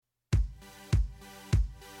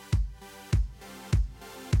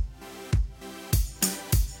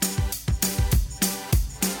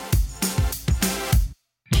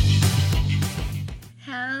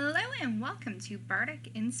to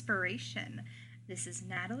Bardic Inspiration. This is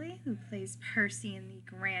Natalie, who plays Percy in the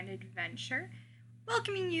Grand Adventure,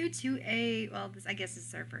 welcoming you to I guess this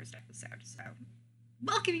is our first episode, so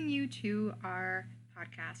welcoming you to our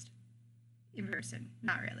podcast in person.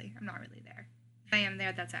 Not really. I'm not really there. If I am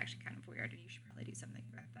there, that's actually kind of weird, and you should probably do something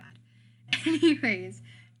about that. Anyways,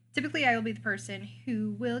 typically I will be the person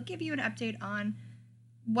who will give you an update on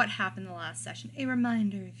what happened in the last session. A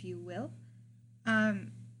reminder, if you will.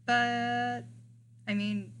 But, I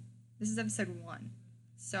mean, this is episode 1.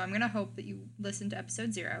 So I'm going to hope that you listened to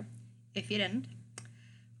episode 0. If you didn't,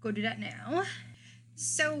 go do that now.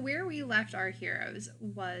 So where we left our heroes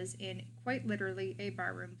was in quite literally a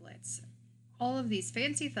barroom blitz. All of these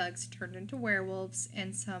fancy thugs turned into werewolves,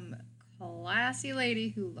 and some classy lady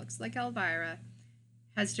who looks like Elvira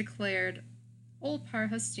has declared old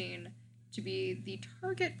Parhastine to be the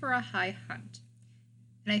target for a high hunt.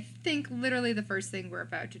 And I think literally the first thing we're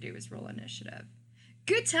about to do is roll initiative.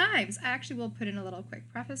 Good times! I actually will put in a little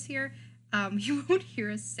quick preface here. You won't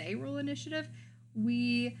hear us say roll initiative.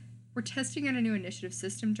 We're testing out a new initiative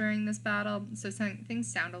system during this battle, so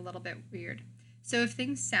things sound a little bit weird. So if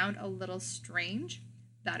things sound a little strange,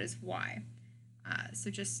 that is why.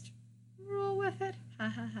 So just roll with it.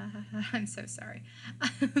 Ha ha ha ha ha. I'm so sorry.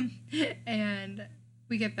 And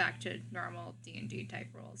we get back to normal D&D type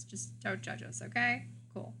rolls. Just don't judge us, okay?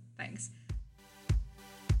 Cool. Thanks.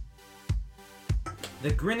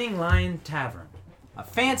 The Grinning Lion Tavern. A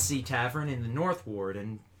fancy tavern in the North Ward,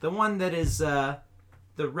 and the one that is the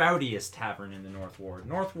rowdiest tavern in the North Ward. The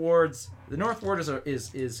North Ward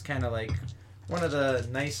is kind of like one of the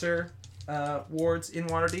nicer wards in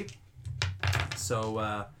Waterdeep.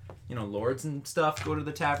 So, lords and stuff go to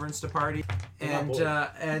the taverns to party. And this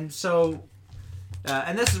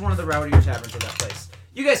is one of the rowdier taverns of that place.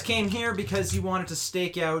 You guys came here because you wanted to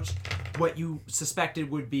stake out what you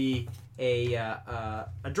suspected would be a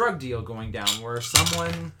drug deal going down, where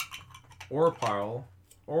someone, Oral Par,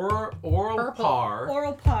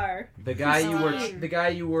 the guy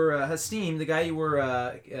you were Hasteem, the guy you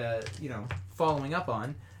were following up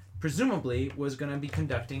on, presumably was going to be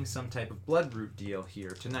conducting some type of bloodroot deal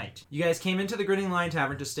here tonight. You guys came into the Grinning Lion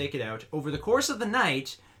Tavern to stake it out. Over the course of the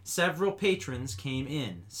night, several patrons came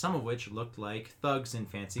in, some of which looked like thugs in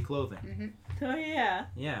fancy clothing. Mm-hmm. Oh, yeah.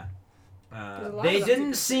 Yeah. They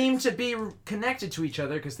didn't seem to be connected to each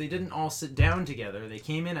other because they didn't all sit down together. They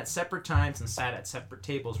came in at separate times and sat at separate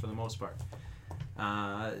tables for the most part.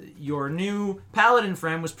 Your new paladin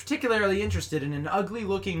friend was particularly interested in an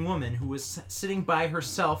ugly-looking woman who was sitting by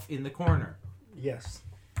herself in the corner. Yes.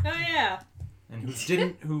 Oh, yeah. And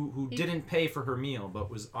who didn't pay for her meal, but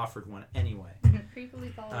was offered one anyway.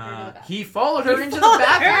 He followed her into the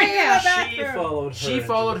bathroom. She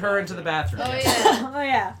followed her into the bathroom. Oh, yeah. Oh,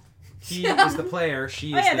 yeah. He is the player.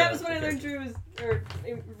 She is that was when I learned Drew was,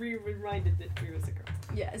 reminded that Drew was a girl.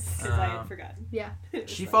 Yes. Because I had forgotten. Yeah.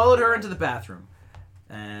 She followed her into the bathroom.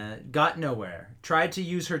 Got nowhere. Tried to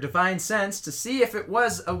use her divine sense to see if it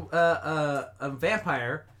was a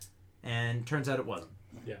vampire, and turns out it wasn't.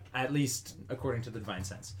 Yeah. At least according to the divine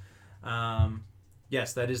sense.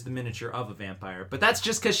 Yes, that is the miniature of a vampire, but that's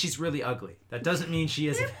just because she's really ugly. That doesn't mean she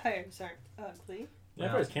isn't. Vampires aren't ugly.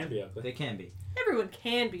 Vampires can be ugly. They can be. Everyone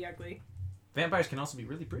can be ugly. Vampires can also be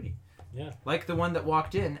really pretty. Yeah. Like the one that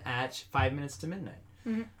walked in at 5 minutes to midnight.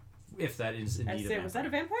 Mm-hmm. If that is indeed a vampire. Was that a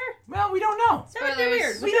vampire? Well, we don't know. That would be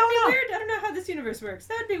weird. We don't know. Weird? I don't know how this universe works.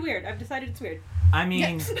 That would be weird. I've decided it's weird. I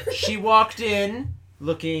mean, she walked in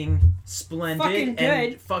looking splendid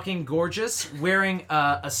and fucking gorgeous, wearing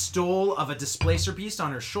a stole of a displacer beast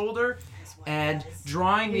on her shoulder, and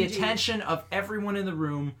drawing the attention of everyone in the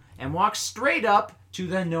room, and walked straight up to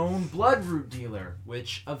the known bloodroot dealer,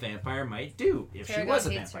 which a vampire might do if she was a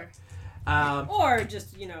vampire. Or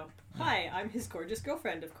just, hi, I'm his gorgeous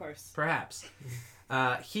girlfriend, of course. Perhaps.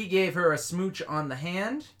 He gave her a smooch on the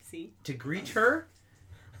hand to greet her,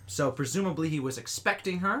 so presumably he was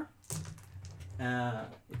expecting her.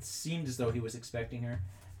 It seemed as though he was expecting her.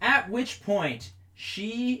 At which point,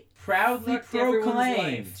 she proudly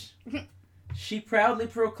proclaimed,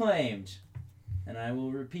 and I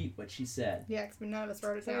will repeat what she said. Yeah, because none of us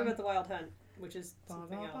wrote it Tell me down. about the Wild Hunt, which is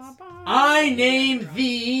something else. I name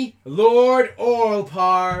thee Lord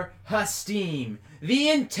Orlpar Hasteem, the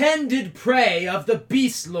intended prey of the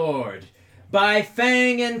Beast Lord. By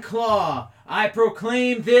fang and claw, I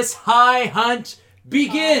proclaim this high hunt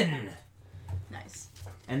begin. Nice.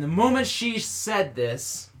 And the moment she said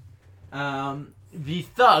this, the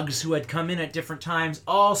thugs who had come in at different times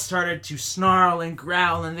all started to snarl and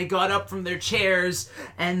growl, and they got up from their chairs,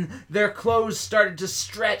 and their clothes started to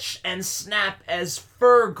stretch and snap as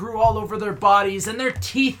fur grew all over their bodies, and their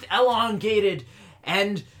teeth elongated,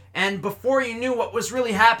 and before you knew what was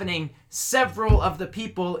really happening, several of the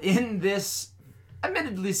people in this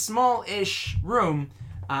admittedly small-ish room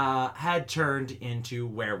had turned into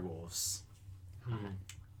werewolves.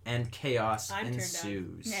 And chaos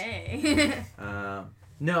ensues. Hey.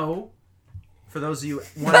 No, for those of you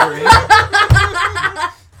wondering,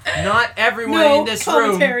 not everyone in this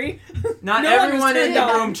commentary. room, not No everyone one was in the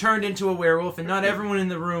turned on. room turned into a werewolf, and not everyone in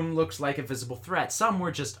the room looks like a visible threat. Some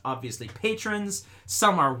were just obviously patrons.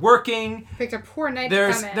 Some are working. Picked a poor night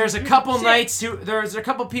to come in. There's a couple there's a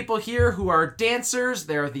couple people here who are dancers.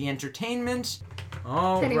 They're the entertainment.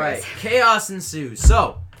 All Anyways. right, chaos ensues.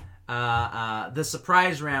 So. The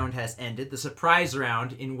surprise round has ended. The surprise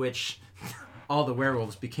round in which all the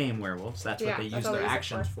werewolves became werewolves. That's what they that's use all their they use it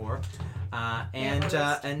actions for.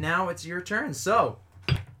 Yeah, And now it's your turn. So,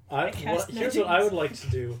 magic. Here's what I would like to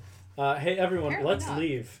do. Hey, everyone, Apparently let's not.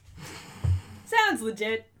 leave. Sounds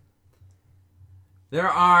legit. there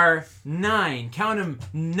are 9, count them,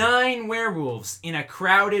 9 werewolves in a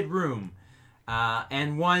crowded room.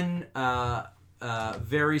 And one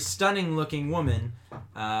very stunning-looking woman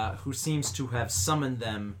who seems to have summoned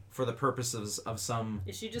them for the purposes of some...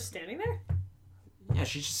 Is she just standing there? Yeah,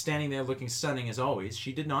 she's just standing there looking stunning as always.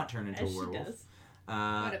 She did not turn into As a she werewolf. does.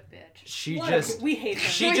 What a bitch. She What just... we hate them.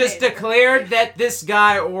 She We just hate them. declared that this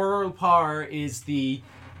guy, Oral Par, is the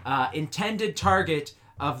intended target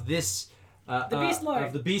of this... The Beast Lord.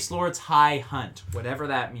 Of the Beast Lord's high hunt, whatever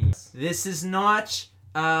that means. This is not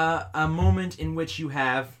a moment in which you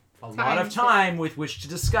have a lot of time with which to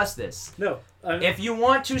discuss this. No. If you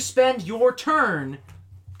want to spend your turn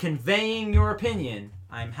conveying your opinion,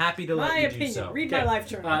 I'm happy to let My you opinion. do so. Read my life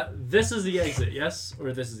journal. This is the exit, yes?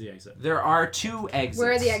 Or this is the exit? There are 2 exits.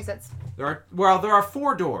 Where are the exits? There are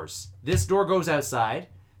 4 doors. This door goes outside.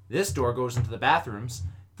 This door goes into the bathrooms.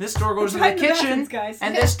 This door goes into Right the in the kitchen. bathrooms, guys.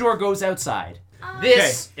 And this door goes outside.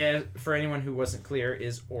 This, for anyone who wasn't clear,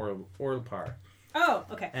 is Oral Par. Oh,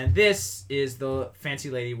 okay. And this is the fancy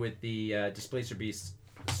lady with the Displacer Beast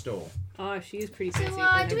stole. Oh, she is pretty So, fancy. do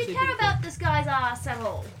That's we actually care pretty about this guy's ass at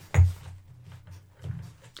all?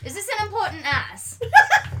 Is this an important ass?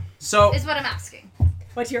 So, Is what I'm asking.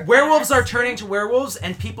 What's your werewolves ass? are turning to werewolves,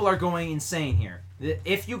 and people are going insane here.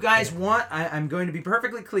 If you guys want, I'm going to be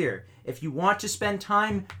perfectly clear. If you want to spend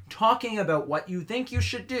time talking about what you think you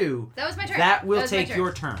should do, That was my turn. that will That was my take turn.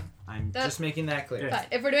 your turn. I'm That- just making that clear. Yeah.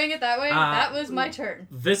 But if we're doing it that way, that was my turn.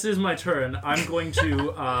 This is my turn. I'm going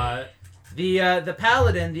to, The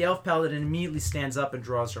paladin, the elf paladin, immediately stands up and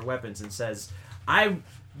draws her weapons and says,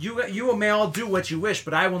 "You may all do what you wish,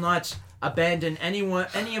 but I will not abandon any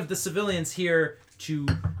of the civilians here to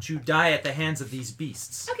die at the hands of these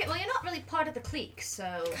beasts." Okay, well, you're not really part of the clique,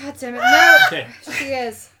 so. God damn it. No! okay. She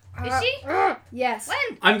is. Is she? Yes.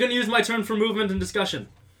 When? I'm going to use my turn for movement and discussion.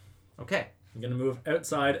 Okay. I'm going to move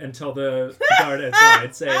outside and tell the guard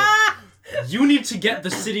outside, say, you need to get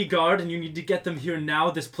the city guard and you need to get them here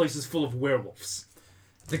now. This place is full of werewolves.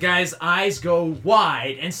 The guy's eyes go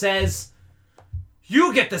wide and says,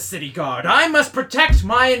 "You get the city guard. I must protect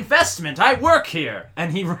my investment. I work here."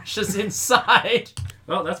 And he rushes inside.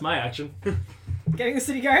 Well, that's my action. Getting the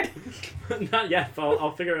city guard? Not yet, but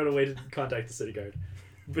I'll figure out a way to contact the city guard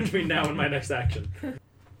between now and my next action.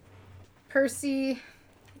 Percy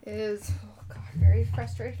is, very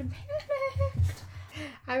frustrated and panicked.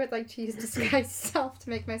 I would like to use disguise self to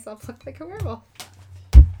make myself look like a werewolf.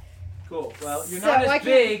 Cool. Well, you're So not I as can-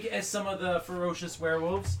 big as some of the ferocious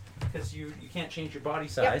werewolves because you can't change your body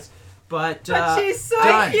size. But she's so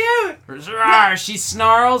done. cute! Rawr, she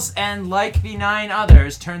snarls and, like the 9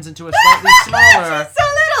 others, turns into a slightly smaller So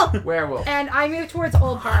little! werewolf. And I move towards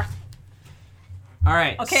Old Par. All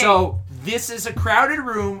right. Okay. So this is a crowded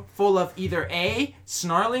room full of either A,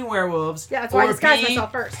 snarling werewolves, Yeah, that's why I or disguised B,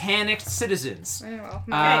 myself first. panicked citizens. Oh, well,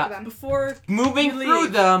 Uh, them. Before Moving you through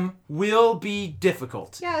leave. them will be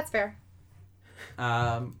difficult. Yeah, that's fair.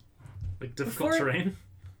 Like difficult Before- terrain.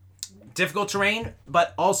 Difficult terrain,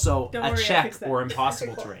 but also Don't a worry, I'll check fix that. or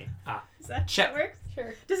impossible Cool. terrain. Does that Check. work?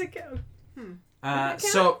 Sure. Does it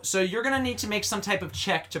go? So you're gonna need to make some type of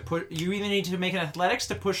check to put. You either need to make an athletics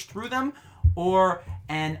to push through them, or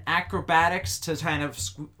an acrobatics to kind of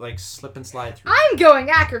slip and slide through. I'm going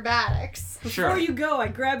acrobatics. Sure. Before you go, I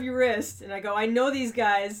grab your wrist and I go, I know these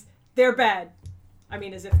guys. They're bad. I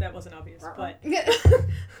mean, as if that wasn't obvious, but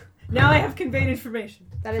now I have conveyed information.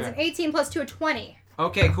 That is an 18 plus 2, a 20.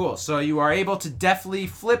 Okay, cool. So you are able to deftly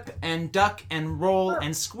flip and duck and roll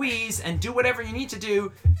and squeeze and do whatever you need to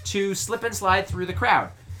do to slip and slide through the crowd.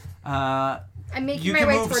 I'm making You my can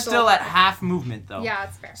way move towards still the at half movement though. Yeah,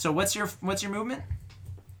 it's fair. So what's your movement?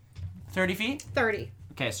 30 feet? 30.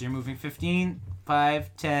 Okay, so you're moving 15,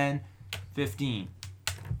 5, 10, 15.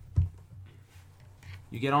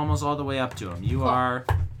 You get almost all the way up to him. You are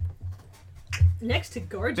Next to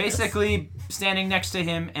Gorgeous. basically standing next to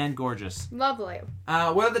him and Gorgeous. Lovely.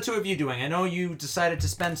 What are the two of you doing? I know you decided to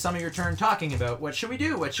spend some of your turn talking about what should we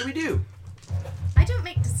do? What should we do? I don't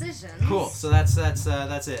make decisions. Cool. So that's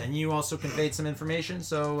it. And you also conveyed some information,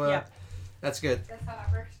 so Yep. that's good. That's how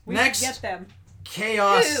that works. We Next. should get them.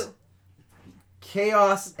 Chaos. Who?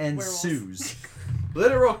 Chaos Werewolves. ensues.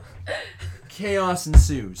 Literal chaos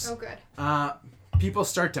ensues. Oh, good. People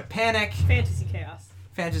start to panic. Fantasy chaos.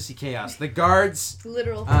 Fantasy chaos. The guards,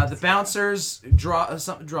 Literal. the bouncers draw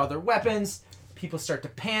their weapons. People start to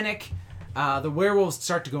panic. The werewolves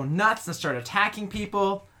start to go nuts and start attacking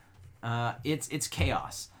people. It's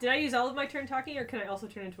chaos. Did I use all of my turn talking, or can I also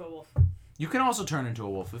turn into a wolf? You can also turn into a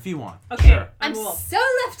wolf if you want. Okay, Sure. I'm I'm a wolf. so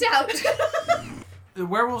left out. The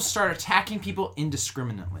werewolves start attacking people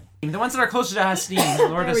indiscriminately. The ones that are closer to Hastine,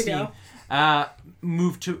 Lord There we Hastine,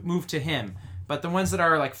 move to him. But the ones that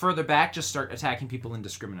are like further back just start attacking people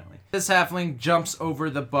indiscriminately. This halfling jumps over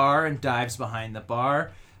the bar and dives behind the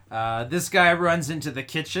bar. This guy runs into the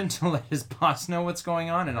kitchen to let his boss know what's going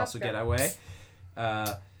on and also get away.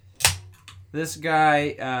 This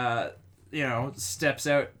guy, steps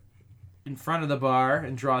out in front of the bar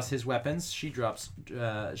and draws his weapons. She drops.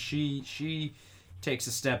 She takes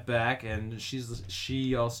a step back, and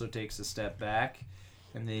she also takes a step back,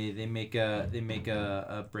 and they make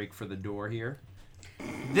a break for the door here.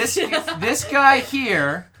 This guy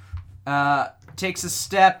here takes a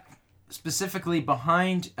step specifically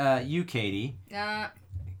behind you, Katie,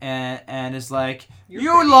 and is like, You're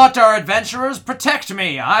 "You pretty. lot are adventurers. Protect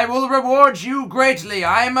me. I will reward you greatly.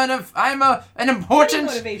 I'm an important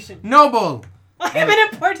Motivation. noble." I am an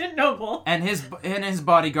important noble. And his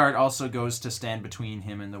bodyguard also goes to stand between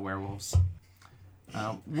him and the werewolves.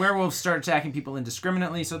 Werewolves start attacking people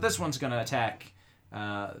indiscriminately, so this one's gonna attack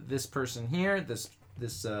this person here, this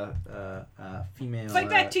female Fight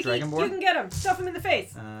back, Tiki. You dragonborn. can get him. Stuff him in the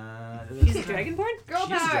face. He's He's a dragonborn? Girl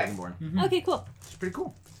She's a power. dragonborn. Okay, cool. She's pretty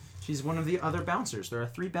cool. She's one of the other bouncers. There are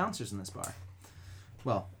 3 bouncers in this bar.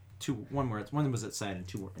 Well, one was outside and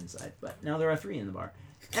 2 were inside, but now there are 3 in the bar.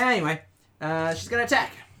 Anyway, she's gonna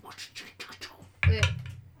attack. Wait,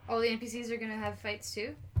 all the NPCs are gonna have fights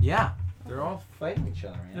too? Yeah, they're all fighting each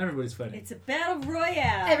other. Right now. Everybody's fighting. It's a battle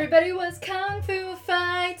royale. Everybody was kung fu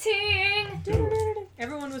fighting.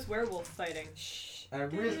 Everyone was werewolf fighting. I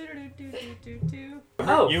really.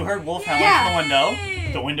 Oh, You heard wolf howling Yeah. from the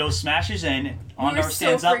window. The window smashes in. Ondar so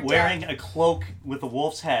stands up freaked wearing a cloak with a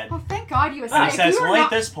wolf's head. Oh, thank God you And escaped. he says, we were "Wait, not,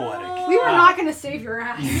 this poetic." we were not going to save your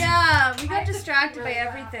ass. Yeah, we I got had to distracted by really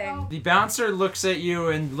everything. The bouncer looks at you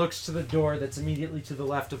and looks to the door that's immediately to the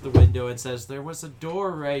left of the window and says, "There was a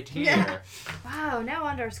door right here." Yeah. Wow, now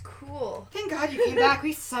Ondar's cool. Thank God you came back.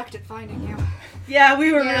 We sucked at finding you. Yeah,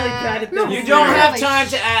 we were really Yeah. bad at No, this. You don't Really? have time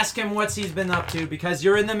to ask him what he's been up to because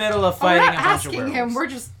you're in the middle of Oh, we're fighting not a bunch of asking werewolves. him. We're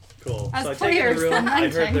just Cool. As So I take in players, the room. I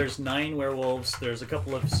heard lamenting. there's 9 werewolves. There's a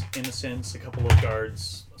couple of innocents, a couple of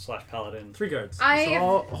guards / paladins. 3 guards. So I a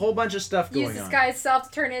whole bunch of stuff going used this on. guy's self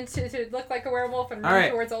to turn into to look like a werewolf and All run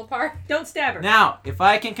right. towards Old Park. Don't stab her. Now, if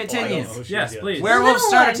I can Oh, I continue. don't know who she Yes, is yet. please. Werewolves Little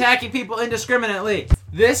start one. attacking people indiscriminately.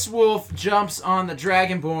 This wolf jumps on the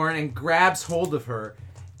dragonborn and grabs hold of her.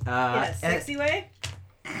 In a sexy way?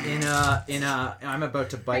 In a. I'm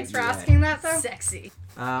about to bite Thanks for you. asking that, though. Sexy.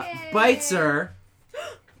 Bites her.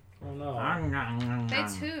 Oh no.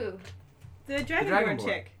 Fights who? The dragonborn dragonborn.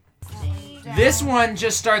 chick. This one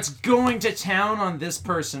just starts going to town on this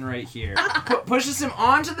person right here. Pushes him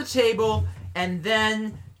onto the table and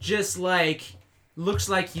then just like looks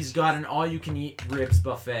like he's got an all-you-can-eat ribs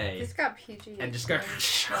buffet. Just got PG. And just got-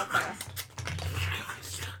 real fast.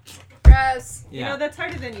 Gross. You know, that's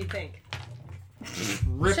harder than you think.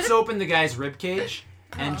 Rips Should've- open the guy's rib cage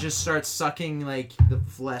and just starts sucking like the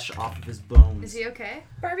flesh off of his bones. Is he okay?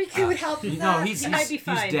 Barbecue would help with No, that. he's He might be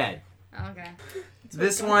fine. he's dead. Oh, okay.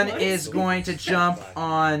 This one is going to jump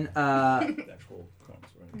on Actual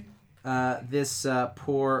coins, right? this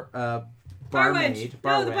poor Bar barmaid. wench.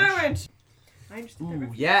 No, the bar wench. I understood that Ooh,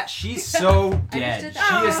 reference. yeah, she's so dead.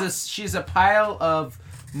 understood She's a pile of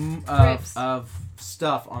Ribs. of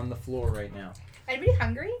stuff on the floor right now. Anybody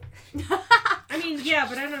hungry? I mean, yeah,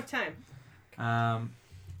 but I don't have time.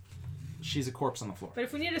 She's a corpse on the floor. But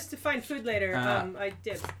if we need us to find food later, I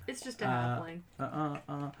did. It's just a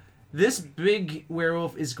halfling. This big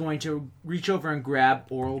werewolf is going to reach over and grab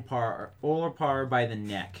Oralpar by the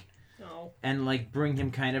neck No. and like bring him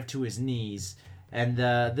kind of to his knees. And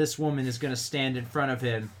this woman is going to stand in front of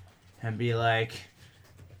him and be like,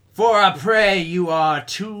 "For a prey, you are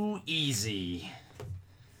too easy.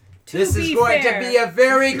 This is going to be a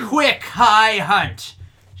very quick high hunt,"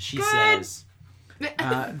 she says.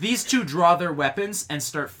 These two draw their weapons and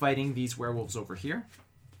start fighting these werewolves over here.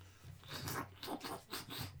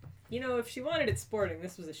 You know, if she wanted it sporting,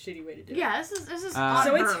 this was a shitty way to do it. Yeah, this is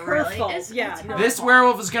So it's her fault. It's Yeah, her no. This fault.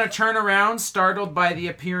 werewolf is going to turn around, startled by the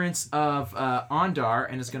appearance of Ondar,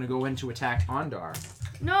 and is going to go in to attack Ondar.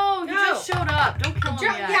 No, he No. just showed up. Don't kill him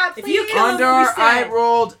yet. Yeah, If please. you kill him, Ondar, we I stand.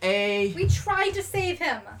 rolled a... We tried to save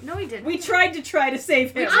him. No, he didn't. We tried to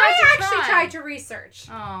save him. I to actually try. tried to research.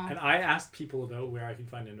 Oh. And I asked people about where I can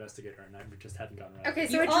find an investigator, and I just hadn't gotten around. Okay,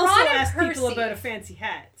 so You it's also Ron and asked Percy. people about a fancy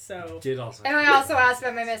hat, so... Did also. And I also asked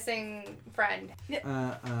about my missing friend. But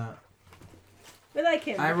I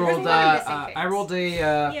can't. I There's rolled a lot of missing I things. rolled a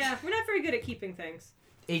Yeah, we're not very good at keeping things.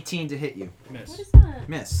 18 to hit you. Miss. What is that?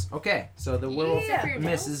 Miss. Okay, so the werewolf Except for your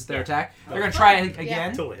misses their Yeah. attack. Oh. They're gonna try it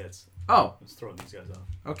again. Totally hits. Oh, Let's throw these guys off.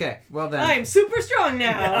 okay. Well then, I'm super strong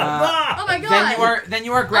now. Oh my god. then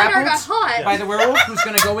you are Ondar grappled got hot. by the werewolf, who's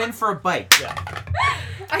gonna go in for a bite.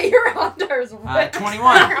 I hear Onder's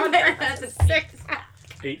 21. That's a 6.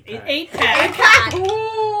 8 pack. 8 pack. pack.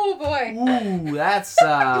 Ooh, boy. Ooh, that's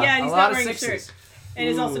Yeah, and a he's lot not of wearing a sixes. shirt. And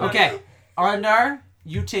is also not Okay, Ondar,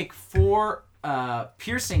 you take 4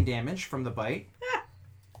 piercing damage from the bite,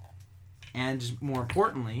 and more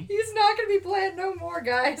importantly, He's not going to be playing no more,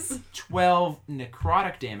 guys. 12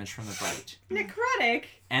 necrotic damage from the bite. necrotic.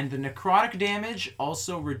 And the necrotic damage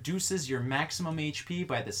also reduces your maximum HP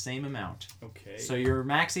by the same amount. Okay. So your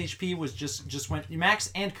max HP was just went. Your max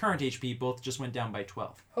and current HP both just went down by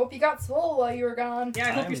 12. Hope you got swole while you were gone. Yeah,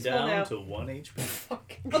 I hope I'm you're swole down now. to 1 HP.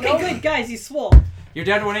 Fuck. Okay, good, guys, he's swole. You're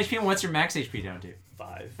down to 1 HP, and what's your max HP down to?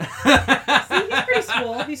 5. See, he's pretty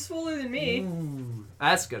swole. He's swoller than me. Ooh,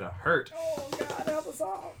 that's gonna hurt. Oh, God, help us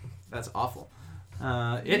all. That's awful.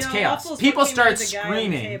 It's You know, chaos. Waffles People looking start at the guy on the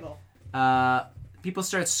screaming. table. People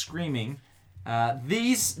start screaming.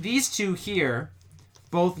 These two here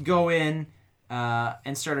both go in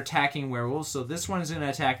and start attacking werewolves. So this one is going to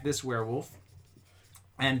attack this werewolf.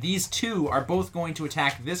 And these two are both going to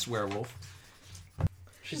attack this werewolf.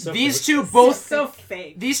 She's so These fake. two He's both so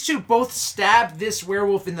fake. these two both stab this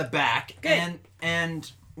werewolf in the back. Good. And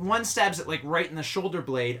one stabs it like right in the shoulder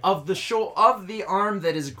blade of the arm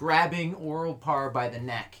that is grabbing Oralpar by the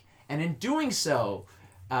neck. And in doing so,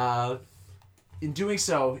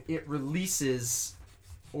 it releases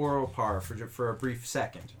Oralpar for a brief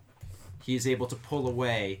second. He is able to pull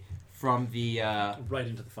away from the. Right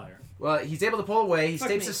into the fire. Well, he's able to pull away. He Fuck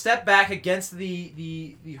takes me. a step back against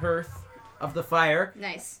the hearth of the fire.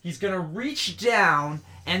 Nice. He's gonna reach down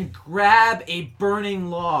and grab a burning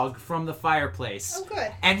log from the fireplace. Oh,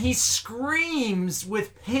 good. And he screams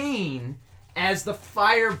with pain as the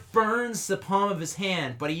fire burns the palm of his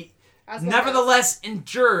hand, but he As one nevertheless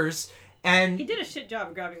endures. And He did a shit job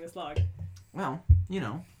of grabbing this log. well, you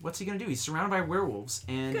know, what's he gonna do? He's surrounded by werewolves,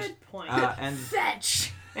 and Good point. and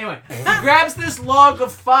Fetch. anyway, he grabs this log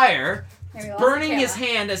of fire, Maybe lost burning the his camera.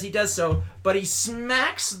 hand as he does so, but he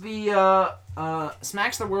smacks the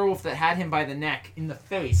werewolf that had him by the neck in the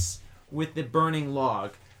face with the burning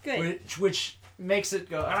log, Good. which makes it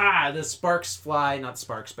go the sparks fly, not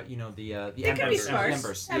sparks, but you know the They could be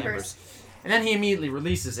sparks. the embers. And then he immediately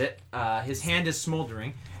releases it. His hand is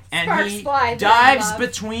smoldering, and Sparks he fly, dives love.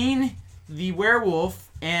 between the werewolf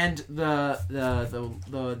and the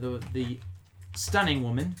stunning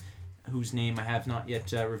woman, whose name I have not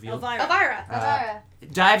yet revealed. Elvira. Elvira.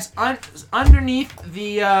 Dives underneath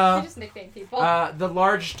the I just nicknamed people. the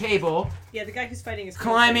large table, Yeah, the guy who's fighting is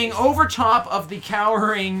climbing over top of the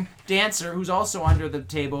cowering dancer, who's also under the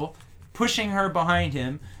table, pushing her behind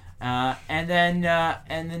him, and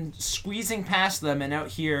then squeezing past them and out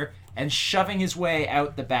here and shoving his way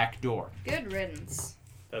out the back door. Good riddance.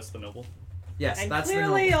 That's the noble. Yes, And that's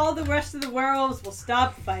clearly the all the rest of the werewolves will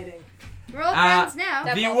stop fighing. We're all friends now.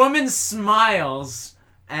 that- the woman smiles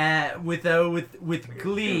with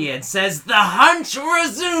glee and says, "The hunt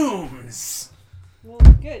resumes." Well,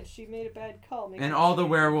 good. She made a bad call. Maybe And all she- the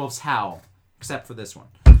werewolves howl, except for this one.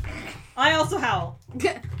 I also howl.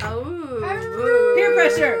 Oh. Peer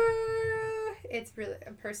pressure. It's really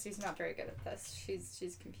Percy's not very good at this.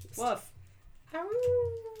 She's confused. Woof.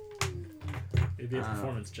 It'd be a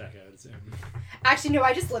performance check, I would assume. Actually, no.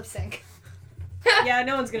 I just lip sync. Yeah,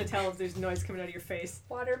 no one's gonna tell if there's noise coming out of your face.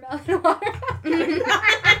 Watermelon.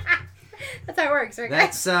 That's how it works, right?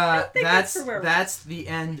 That's think that's for werewolves. that's the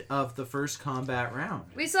end of the first combat round.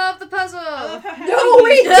 We solved the puzzle. I love how happy No, he we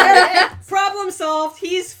is. didn't. Problem solved.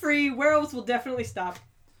 He's free. Werewolves will definitely stop.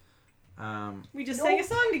 We just No. sang a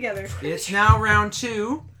song together. It's now round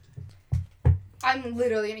 2. I'm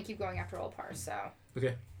literally gonna keep going after Olpar, so.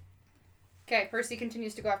 Okay. Okay, Percy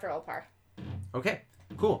continues to go after Olpar. Okay,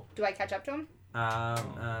 cool. Do I catch up to him?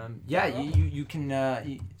 Yeah, you can.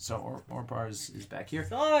 So Orpar is back here.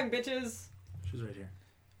 Song, bitches. She's right here.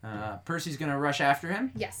 Percy's gonna rush after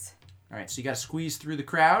him. Yes. All right, so you got to squeeze through the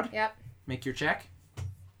crowd. Yep. Make your check.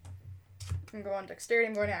 I'm going dexterity.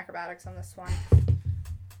 I'm going acrobatics on this one.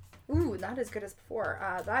 Ooh, not as good as before.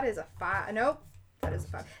 That is a 5. Nope. That is a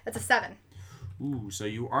 5. That's a 7. Ooh, so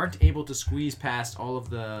you aren't able to squeeze past all of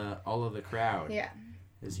the crowd Yeah.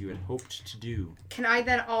 as you had hoped to do. Can I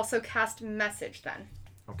then also cast message then?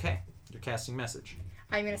 Okay, you're casting message.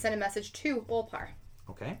 I'm going to send a message to Olpar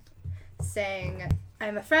Okay. saying,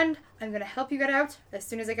 I'm a friend. I'm going to help you get out as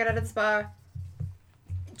soon as I get out of this bar.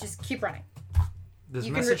 Just keep running. Does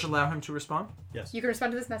You the can message allow him to respond? Yes. You can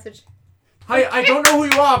respond to this message. I don't know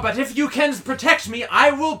who you are, but if you can protect me,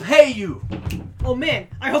 I will pay you. Oh man,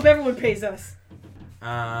 I hope everyone pays us.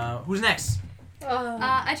 Who's next?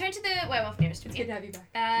 I turn to the werewolf nearest to It's me. good to have you back.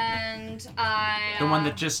 And I... The one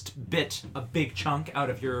that just bit a big chunk out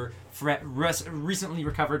of your recently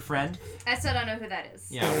recovered friend. I still don't know who that is.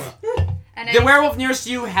 Yeah. Well. And The werewolf nearest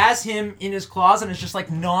you has him in his claws and is just like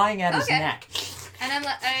gnawing at his Okay. neck. And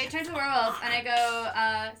I turn to the werewolf and I go,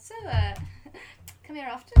 come here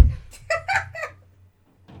often?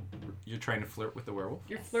 You're trying to flirt with the werewolf?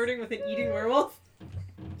 You're flirting with an eating werewolf?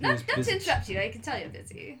 Not was to busy. interrupt you, I can tell you're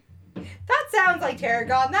busy. That sounds like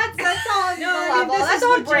Tarragon. That's on the No, I mean, level. this That's is on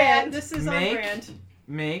legit. brand. This is Make- on brand.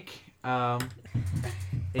 Make a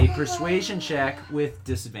persuasion check with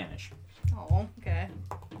disadvantage. Oh, okay.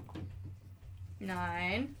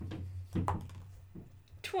 9.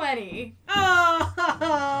 20. Ah!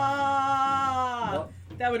 Well-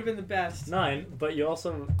 That would have been the best. 9, but you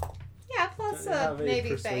also Yeah, plus have a a maybe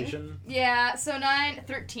thing. persuasion. Yeah, so 9,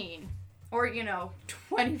 13. Or,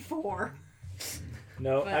 24.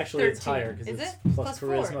 No, But actually, it's 13. higher because Is it's it? plus Plus 4.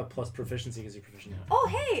 charisma plus proficiency because you're proficient. in it. Oh,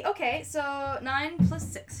 hey, okay, so 9 plus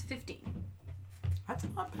 6, 15. That's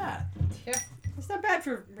not bad. It's not bad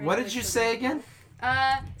for. What did you say again?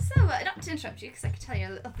 Not to interrupt you, because I can tell you're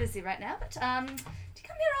a little busy right now, but, do you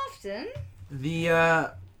come here often?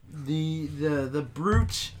 The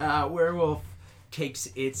brute werewolf takes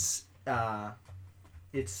its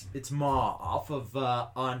maw off of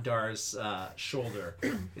Ondar's shoulder.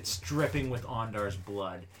 It's dripping with Ondar's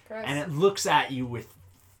blood, Gross. and it looks at you with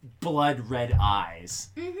blood red eyes.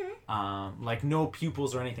 Mm-hmm. Like no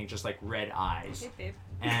pupils or anything, just like red eyes, Hey,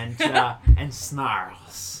 babe. and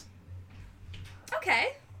snarls.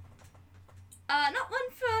 Okay. Not one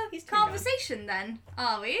for He's turned on. conversation then,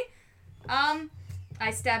 are we? I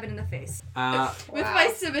stab it in the face. With Wow.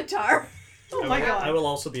 my scimitar. Oh my god. I will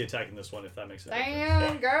also be attacking this one if that makes a difference.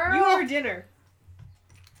 Damn, girl. You are dinner.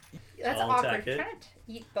 That's I'll awkward. attack it. Trying to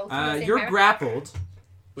eat both at the same You're time. grappled.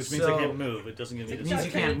 Which means So- I can't move. It doesn't give me It the means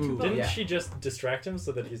you can't move. Didn't Yeah. she just distract him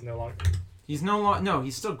so that he's no longer? He's no longer. No,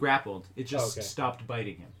 he's still grappled. It just Okay. stopped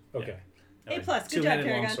biting him. Okay. A plus. Good job, Two-handed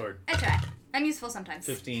Paragon. longsword. I try. I'm useful sometimes.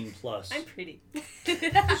 15 plus I'm pretty.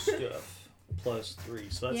 stuff plus 3.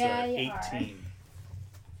 So that's Yeah, a you are. 18.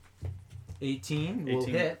 18 will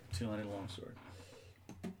 18 hit. Two-handed longsword.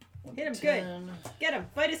 Hit him good. Get him.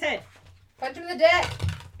 Bite his head. Punch him in the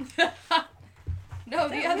dick. No,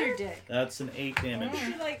 the other dick. That's an 8 damage.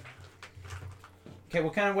 You like Okay,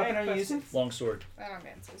 what kind of weapon I are have you using? Longsword. I don't have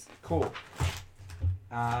answers. Cool.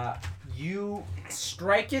 You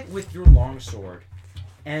strike it with your longsword,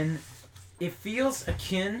 and it feels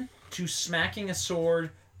akin to smacking a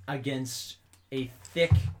sword against a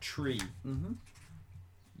thick tree. Mm-hmm.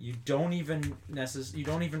 You don't even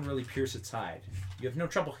really pierce its hide. You have no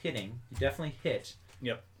trouble hitting. You definitely hit.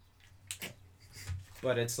 Yep.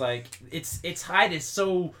 But it's like its hide is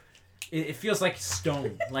so it feels like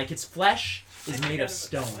stone. Like its flesh is made of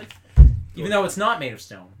stone. Even though it's not made of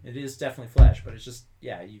stone, it is definitely flesh. But it's just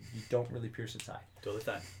you don't really pierce its hide. Totally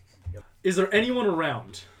fine. Is there anyone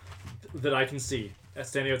around that I can see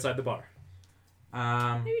standing outside the bar?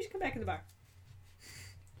 maybe we should come back in the bar.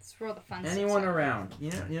 It's where all the fun Anyone stuff's at. around?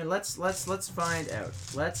 You know. Let's find out.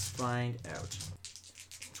 Let's find out.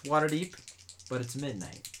 It's Waterdeep, but it's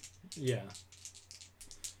midnight. Yeah.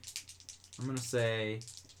 I'm gonna say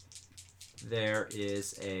there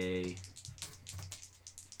is a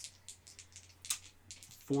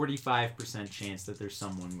 45% chance that there's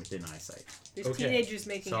someone within eyesight. There's Okay. teenagers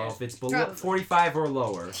making So out. if it's below Probably. 45 or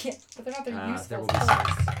lower, Yeah, but they're not their there useful. will be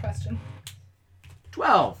That's the question.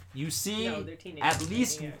 12. You see No, they're teenagers. at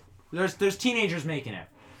least making out. there's teenagers making out.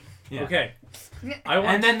 Yeah. Okay. I want.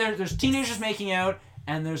 And then there's teenagers making out,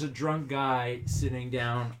 and there's a drunk guy sitting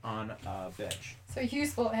down on a bench. So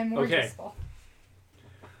useful and more Okay. useful.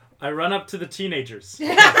 I run up to the teenagers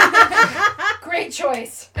Great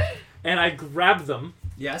choice. and I grab them,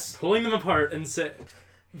 Yes. pulling them apart, and say,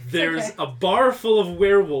 "There's okay. a bar full of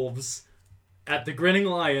werewolves at the Grinning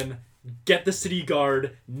Lion. Get the city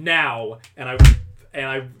guard now!" And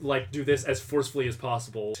I like do this as forcefully as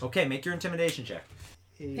possible. Okay, make your intimidation check.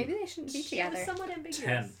 Maybe they shouldn't be It was together. somewhat ambiguous.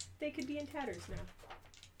 10. They could be in tatters now.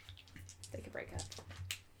 They could break up.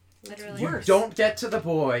 Literally. You don't get to the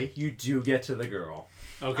boy, you do get to the girl.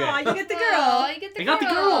 Okay. Aw, you get the Oh, girl. you get the I got the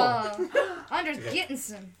girl. Andre's getting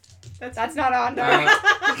some. That's not on dark.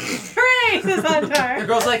 Praise is on The dark.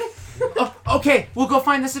 girl's like, oh, okay, we'll go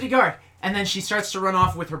find the city guard. And then she starts to run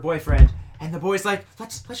off with her boyfriend, and the boy's like,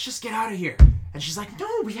 let's just get out of here. And she's like, no,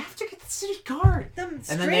 we have to get the city guard. The And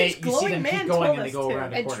then you see glowing them man keep going told and they us go to.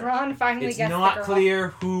 around a And corner. Dron finally It's gets not the girl. clear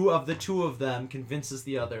who of the two of them convinces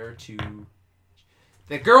the other to...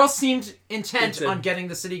 The girl seemed intent It's a- on getting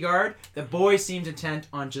the city guard. The boy seemed intent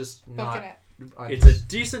on just not... Booking it. on It's a just-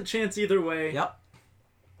 decent chance either way. Yep.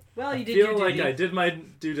 Well, you I did feel your like duty. I did my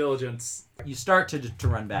due diligence. You start to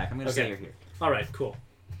run back. I'm going to say Okay. you're here. All right, cool.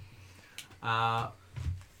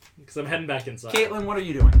 Because I'm heading back inside. Caitlin, what are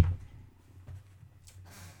you doing?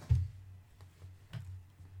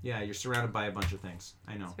 Yeah, you're surrounded by a bunch of things.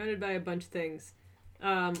 I know. Surrounded by a bunch of things.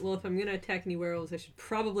 Well, if I'm gonna attack any werewolves, I should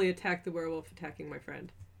probably attack the werewolf attacking my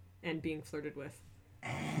friend, and being flirted with.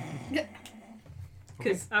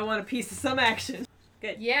 Because I want a piece of some action.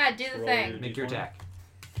 Yeah, do the Roll thing. your Make your D20. attack.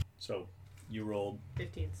 So you rolled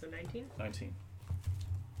 15, so 19. 19.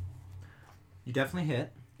 You definitely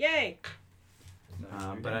hit. Yay!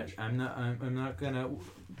 But I'm not gonna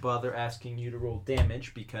bother asking you to roll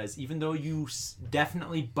damage because even though you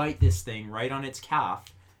definitely bite this thing right on its calf,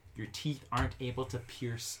 your teeth aren't able to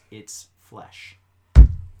pierce its flesh.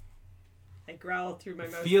 I growl through my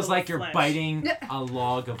It mouth. feels full of like you're flesh. biting a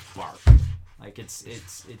log of bark. Like it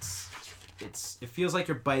feels like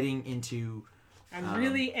you're biting into. I'm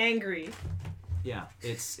really angry. Yeah,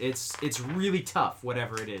 it's really tough.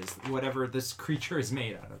 Whatever it is, whatever this creature is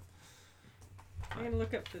made out of. I'm gonna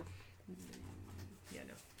look up the. Yeah,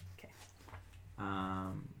 no. Okay.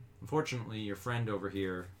 Unfortunately, your friend over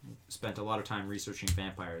here spent a lot of time researching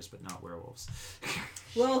vampires, but not werewolves.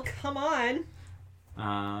 Well, come on.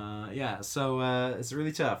 Yeah. So it's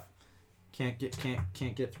really tough. Can't get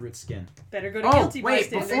through its skin. Better go to Oh guilty wait!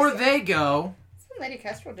 bystanders. Before they go, What's Lady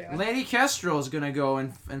Kestrel doing? Lady Kestrel is gonna go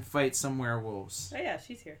and fight some werewolves. Oh yeah,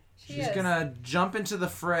 she's here. She She's is. gonna jump into the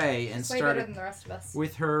fray and She's way start better than the rest of us.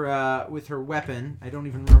 with her weapon. I don't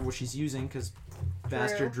even remember what she's using because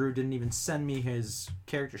bastard Drew didn't even send me his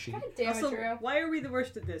character sheet. God damn it, Also, Drew. why are we the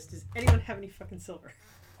worst at this? Does anyone have any fucking silver?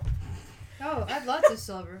 Oh, I have lots of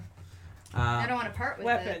silver. I don't want to part with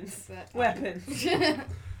Weapons. it. Weapons.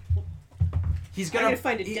 He's I'm gonna. gonna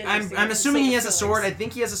find a dentist I'm to get some assuming he has a silver sword. I fillings.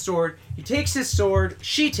 think he has a sword. He takes his sword.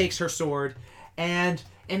 She takes her sword, and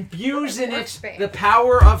imbues in it Workspace. the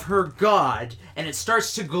power of her god, and it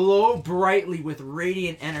starts to glow brightly with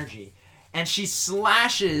radiant energy. And she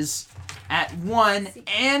slashes at 1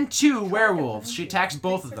 and 2 werewolves. She attacks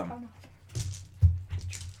both of them.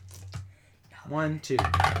 1, 2.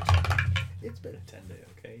 It's been a 10 day,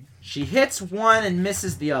 okay? She hits one and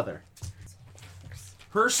misses the other.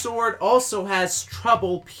 Her sword also has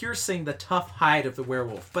trouble piercing the tough hide of the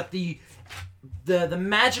werewolf, but the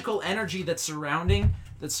magical energy that's surrounding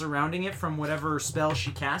it from whatever spell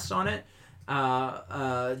she casts on it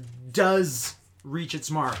does reach its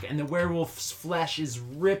mark, and the werewolf's flesh is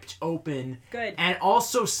ripped open. Good. And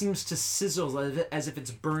also seems to sizzle as if it's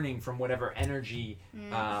burning from whatever energy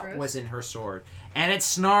gross. was in her sword. And it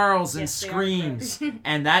snarls and Yes, they are screams,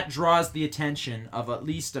 and that draws the attention of at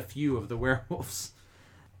least a few of the werewolves.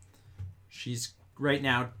 She's right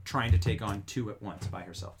now trying to take on 2 at once by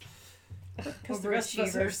herself. Because the rest of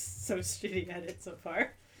us are so shitty at it so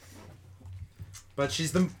far. But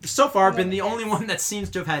she's so far been the only one that seems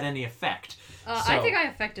to have had any effect. I think I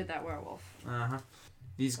affected that werewolf. Uh-huh.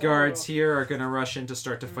 These guards here are going to rush in to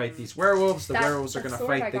start to fight these werewolves. The werewolves are going to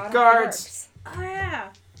fight the guards. Oh yeah.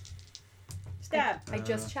 Stab. I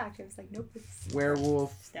just checked. It was like, nope. It's...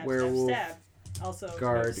 Werewolf, Stab, werewolf. stab, stab. Also,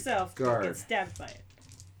 guard, note to self, don't guard. get stabbed by it.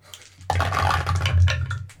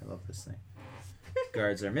 I love this thing.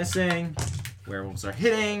 Guards are missing. Werewolves are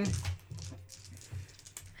hitting.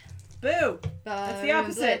 Boo! That's the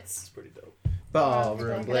opposite. It's pretty dope.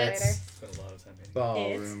 Ballroom blitz. Spent a lot of time in.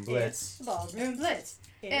 Ballroom blitz. Ballroom blitz.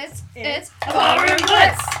 It's a ballroom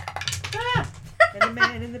blitz. And the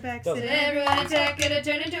man in the back Did said, everyone attack gonna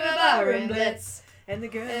turn into a ballroom blitz? and the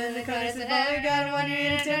girl And the corner said, "I got one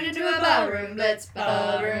here to turn into a ballroom blitz,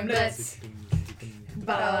 ballroom blitz,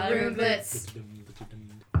 ballroom blitz."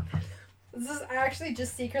 This is actually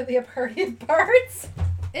just secretly a party of bards.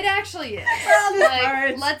 It actually is.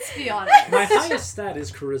 bards. Let's be honest. My highest stat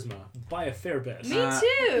is charisma by a fair bit. Me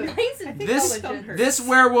too. This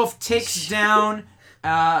werewolf takes down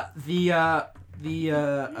the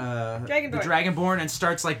Dragonborn and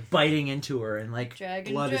starts like biting into her, and like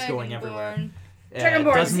blood is going everywhere. Yeah, it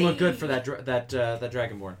Dragonborn. doesn't look good for that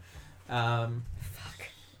Dragonborn. I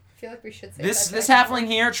feel like we should say This halfling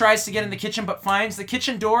here tries to get in the kitchen, but finds the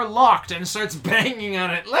kitchen door locked and starts banging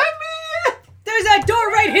on it. Let me in! There's that door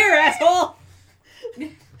right here, asshole!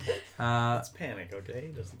 It's panic, okay?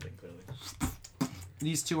 He doesn't think clearly.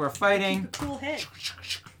 These two are fighting. Keep a cool head.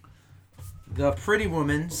 The pretty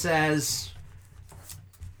woman says,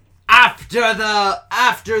 after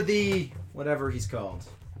the whatever he's called.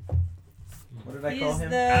 What did I call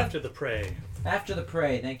him? After the prey. After the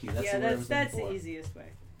prey. Thank you. That's the word I was looking that's for. the easiest way.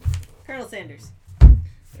 Colonel Sanders. Yeah.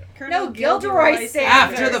 Colonel No, Gilderoy Sanders.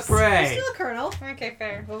 After the prey. Still a colonel. Okay,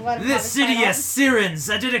 fair. We'll let him This have his city title. is Sirens,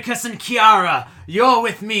 Adidicus, and Kiara. You're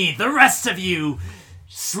with me. The rest of you,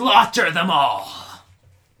 slaughter them all.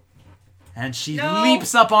 And she No.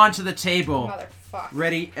 leaps up onto the table, Motherfucker.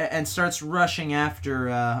 ready, and starts rushing after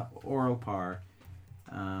Oralpar.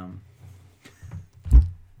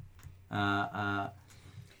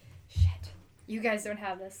 Shit. You guys don't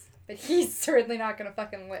have this, but he's certainly not gonna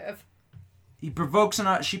fucking live. She provokes an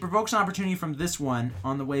opportunity from this one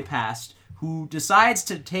on the way past, who decides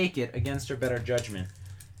to take it against her better judgment,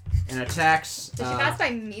 and attacks. Did she pass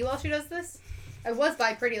by me while she does this? I was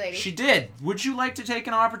by Pretty Lady. She did. Would you like to take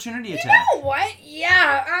an opportunity You attack? know what?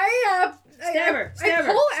 Yeah, I Stab her, I stab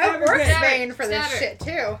her, pull stab out her good. Worksbane for this Stab her. shit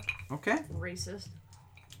too. Okay. Racist.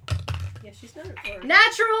 Yeah, she's not. Or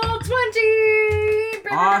Natural 20.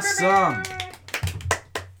 Awesome.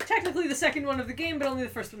 technically the second one of the game, but only the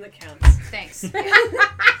first one that counts. Thanks.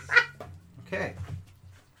 Okay.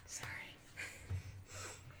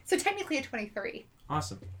 So technically a 23.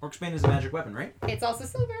 Awesome. Orcsbane is a magic weapon, right? It's also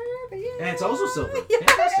silver, but yeah. And it's also silver.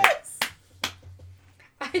 Yes.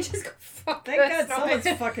 I just go fuck Thank this God someone's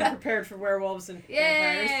noise. fucking prepared for werewolves and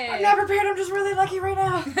vampires. Yay! I'm not prepared. I'm just really lucky right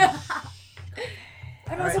now.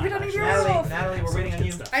 I'm also All right. good on your Natalie, we're waiting on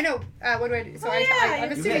you. I know. What do I do? So Oh, I'm yeah,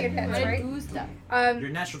 assuming you it hits, Red right? goose stuff. Your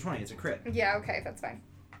natural 20. It's a crit. Yeah. Okay, that's fine.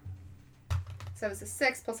 So it's a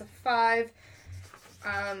 6 plus a 5,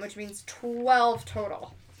 which means 12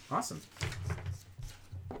 total. Awesome.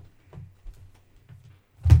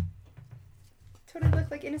 Totally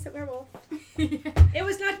look like innocent werewolf. It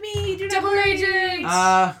was not me. Do not Double worry.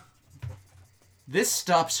 agent. This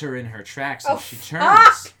stops her in her tracks and Oh, she turns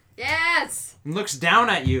fuck! Yes. and looks down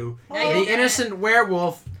at you, Oh, Now you're the dead. innocent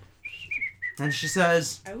werewolf, and she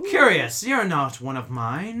says, Ooh. "Curious, you're not one of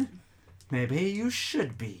mine. Maybe you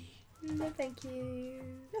should be." No, thank you.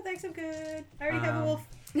 No thanks, I'm good. I already have a wolf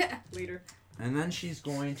leader. And then she's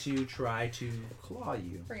going to try to claw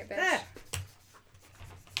you. Bring it, bitch. Ah.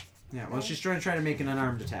 Yeah, well, she's trying to make an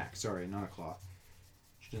unarmed attack. Sorry, not a claw.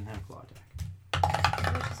 She doesn't have a claw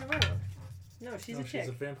attack. Oh, she's a werewolf. No, she's No, a chick. she's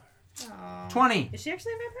a vampire. Aw. 20. Is she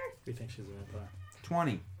actually a vampire? We think she's a vampire.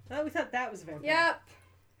 20. Oh, we thought that was a vampire. Yep.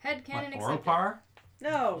 Headcanon What, accepted. Oralpar?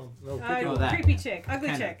 No. No, Oh, that. Creepy chick. Ugly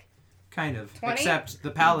Kinda. chick. Kind of. 20? Except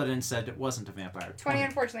the paladin said it wasn't a vampire. 20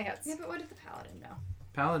 unfortunately hits. Yeah, but what did the paladin know?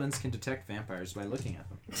 Paladins can detect vampires by looking at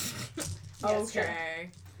them. Yes, sure.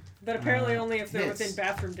 Okay. But apparently only if they're hits. within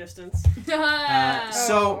bathroom distance.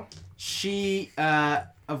 So she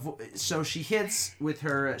so she hits with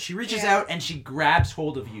her. She reaches Yeah. out and she grabs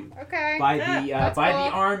hold of you Okay. by Yeah, the that's by cool. the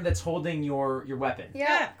arm that's holding your weapon.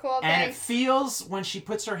 Yeah, cool, And it thanks. feels when she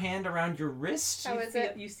puts her hand around your wrist. How You is feel-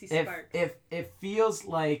 it? You see If spark. it feels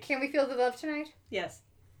like Can we feel the love tonight? Yes.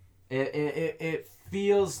 it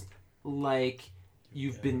feels like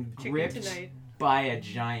you've been Chicken gripped tonight. by a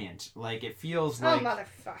giant. Like it feels like Oh,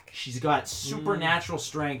 motherfuck. she's got supernatural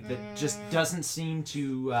strength that just doesn't seem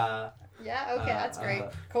to Yeah, okay, that's great.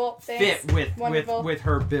 uh, Cool, thanks. fit with Wonderful. with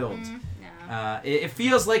her build. No. It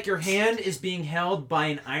feels like your hand is being held by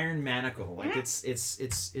an iron manacle. Like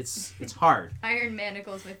it's hard. Iron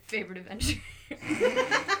Manacle is my favorite adventure.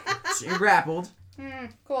 So you're grappled,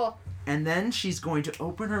 Cool. and then she's going to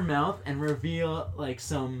open her mouth and reveal like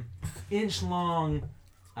some inch-long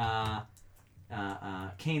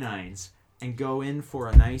canines, and go in for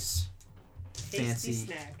a nice fancy,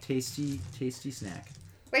 snack. tasty snack.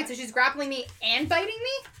 Wait, so she's grappling me and biting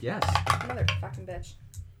me? Yes. Motherfucking bitch.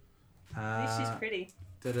 At least she's pretty.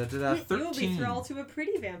 13. You will be thralled to a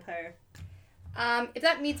pretty vampire. If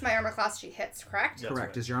that meets my armor class, she hits, correct? That's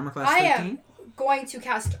Correct. right. Is your armor class I 13? am going to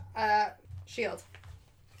cast shield.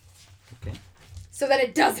 Okay. So that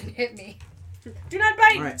it doesn't hit me. Do not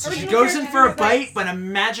bite! All right. So she Original goes in character for a never bite, bites. but a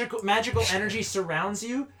magical energy surrounds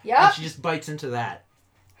you, and Yep. she just bites into that.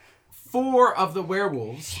 4 of the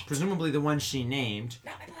werewolves, presumably the ones she named,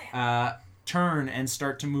 Not my plan. turn and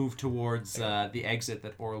start to move towards the exit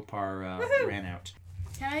that Oralpar ran out.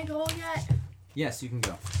 Can I go yet? Yes, you can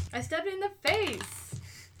go. I stepped in the face.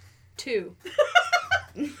 2.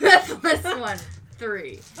 Plus 1.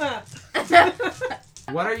 3.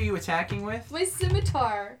 What are you attacking with? My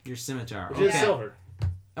scimitar. Your scimitar. Which is Okay. silver.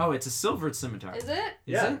 Oh, it's a silvered scimitar. Is it? Is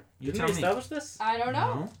Yeah. it? You Didn't tell we me. establish this? I don't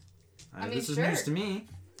know. No. I mean, this is sure. news to me.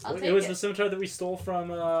 I'll take It was it. the scimitar that we stole from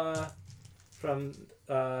W.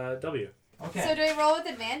 Okay. So do I roll with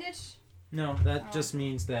advantage? No, that just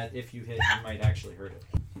means that if you hit, you might actually hurt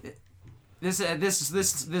it.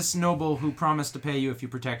 This noble who promised to pay you if you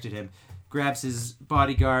protected him grabs his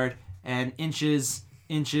bodyguard and inches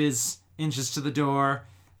to the door,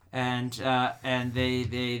 and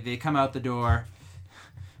they come out the door,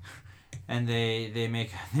 and they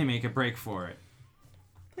make a break for it.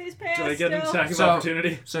 Please pay Do us I get an still. attacking So-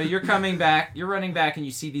 opportunity? So you're running back, and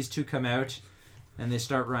you see these two come out, and they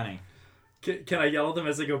start running. Can I yell at them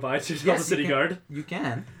as they go by to tell Yes, the you city can. guard? You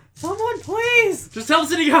can. Someone, please! Just tell the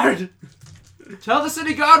city guard! Tell the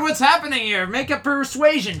city guard what's happening here. Make a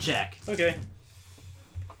persuasion check. Okay.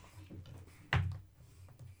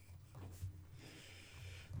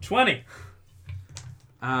 $20.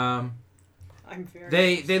 I'm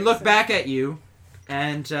very They look back at you,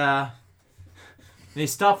 and they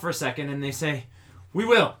stop for a second, and they say, we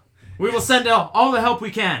will send all the help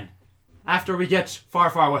we can after we get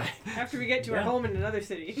far away." After we get to our Yeah. home in another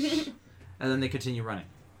city. And then they continue running.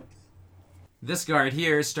 This guard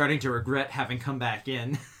here is starting to regret having come back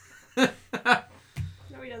in. No,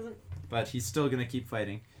 he doesn't. But he's still gonna keep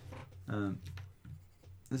fighting.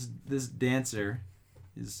 This dancer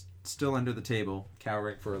is still under the table,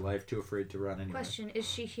 cowering for her life, too afraid to run anymore. Question: is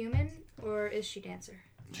she human or is she dancer?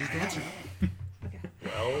 She's dancer.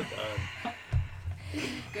 Well done.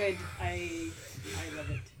 Good. I love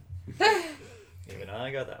it. Even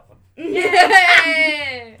I got that one.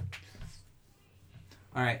 Yay!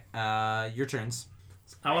 All right, your turns.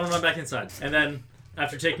 I want to run back inside. And then,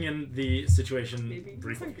 after taking in the situation Maybe he's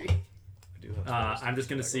briefly, hungry. I do have I'm just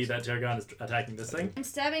going to see that Jargon is attacking this thing. I'm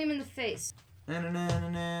stabbing him in the face.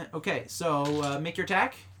 Okay, so make your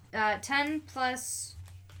attack. 10 plus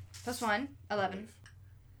 1, 11.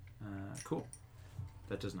 Cool.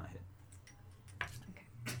 That does not hit.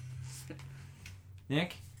 Okay.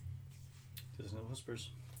 Nick? There's no whispers.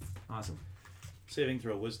 Awesome. Saving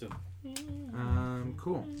throw wisdom.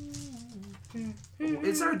 Cool.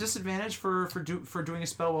 Is there a disadvantage for doing a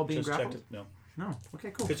spell while being Just grappled? checked it. No. No.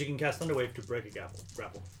 Okay, cool. Because you can cast Thunderwave to break a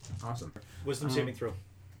grapple. Awesome. Wisdom saving throw.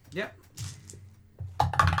 Yep.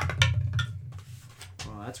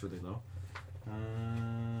 Well, that's really low.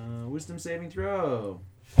 Wisdom saving throw.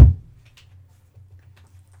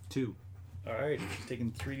 2. Alright, he's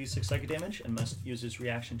taking 3d6 psychic damage and must use his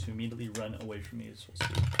reaction to immediately run away from me as full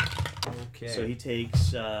speed. Okay. So he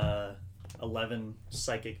takes 11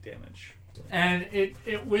 psychic damage. And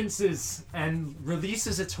it winces and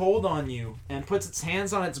releases its hold on you and puts its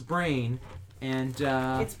hands on its brain and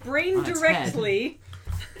It's brain on its directly.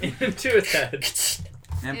 Into his head.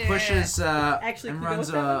 and Yeah. pushes Actually, and can we go runs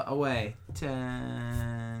with that? away.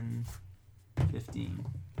 10, 15.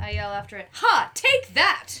 I yell after it. Ha! Take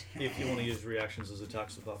that! If you want to use reactions as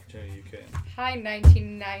attacks of opportunity, you can. High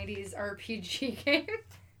 1990s RPG game.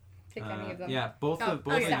 Pick any of them. Yeah, both Oh, of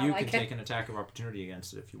okay. you Sound can like it. take an attack of opportunity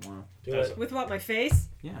against it if you want. Do it. With what, my face?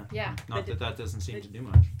 Yeah. Yeah. Not that doesn't seem to do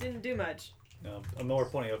much. Didn't do much. No, I'm more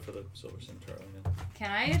pointing out for the silver scimitar. Right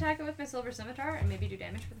Can I attack it with my silver scimitar and maybe do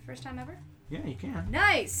damage for the first time ever? Yeah, you can.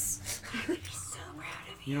 Nice! I'm so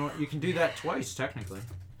proud of you. You know what? You can do that twice technically.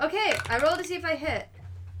 Okay, I roll to see if I hit.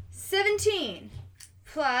 17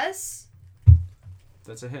 plus.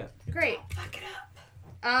 That's a hit. Great. Fuck it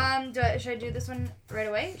up. Should I do this one right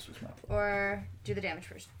away This was my plan. or do the damage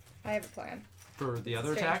first? I have a plan. For the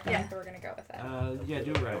other Strange attack? plan, but we're gonna go with that. Yeah,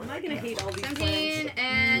 do it right Am away. I gonna hate all these 17 plans?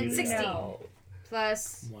 and 16 No.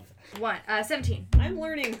 plus One. 17. I'm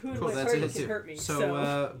learning who Cool, was that's a hurt hit can too. hurt me.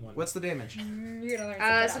 So, what's the damage? You're gonna learn So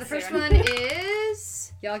the something first else one soon.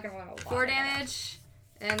 is Y'all are gonna learn a lot. 4 about that. damage,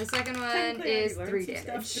 And the second one Technically, I is already 3 learned some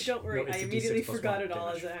damage. stuff, but don't worry, No, it's I a D6 immediately plus forgot 1 it all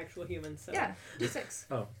damage. as an actual human. So Yeah, D6.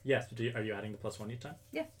 Oh, yes. But are you adding the +1 each time?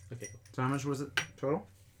 Yeah. Okay, cool. So how much was it total?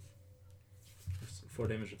 It's 4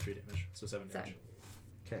 damage or 3 damage, so 7 damage.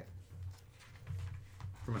 Okay.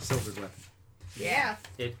 From a silvered weapon. Yeah.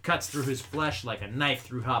 It cuts through his flesh like a knife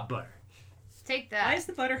through hot butter. Take why that. is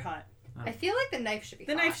the butter hot? I feel like the knife should be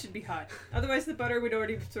The hot. knife should be hot. Otherwise, the butter would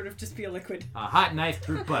already sort of just be a liquid. A hot knife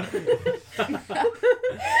through butter. All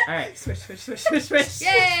right. Swish, swish, swish, swish, swish.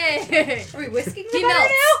 Yay! Are we whisking the He butter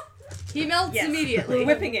melts. now? He melts Yes. immediately. We're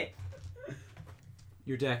whipping it.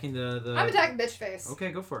 You're attacking the. I'm attacking bitch face.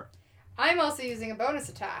 Okay, go for it. I'm also using a bonus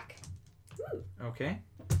attack. Okay.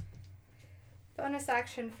 Bonus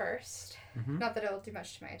action first. Mhm. Not that it'll do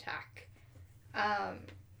much to my attack.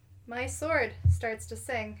 My sword starts to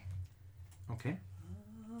sing, Okay.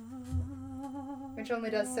 which only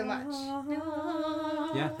does so much.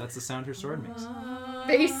 Yeah, that's the sound her sword makes.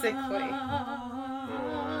 Basically.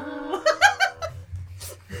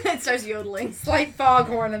 It starts yodeling. Slight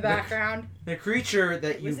foghorn in the background. The creature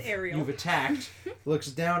that was Ariel. you've attacked looks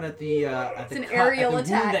down at the It's an at aerial the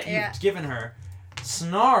attack, wound that yeah. you've given her,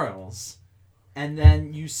 snarls, and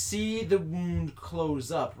then you see the wound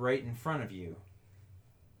close up right in front of you.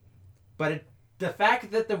 But the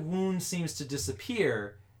fact that the wound seems to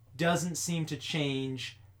disappear doesn't seem to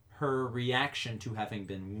change her reaction to having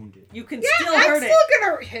been wounded. You can Yeah, still I'm hurt still it.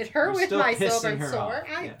 gonna hit her You're with still my pissing silver her sword.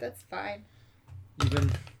 off, yeah. That's fine.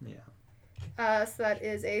 Even So that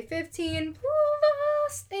is a 15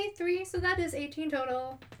 plus a 3, so that is 18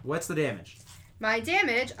 total. what's the damage? My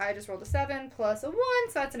damage, I just rolled a 7 plus a 1,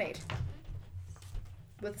 so that's an 8.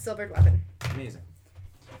 With a silvered weapon, Amazing.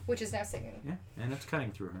 which is now singing. Yeah, and it's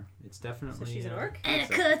cutting through her. It's definitely. So she's an orc? And it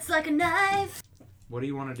that's cuts like a knife. What do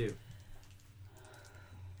you want to do?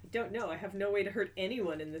 I don't know. I have no way to hurt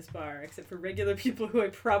anyone in this bar except for regular people who I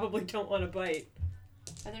probably don't want to bite.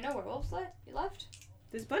 Are there no werewolves left?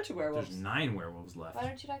 There's a bunch of werewolves. There's 9 werewolves left. Why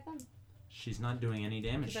don't you attack them? She's not doing any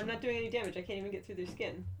damage. Because I'm to not them. doing any damage. I can't even get through their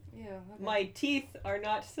skin. Ew. Okay. My teeth are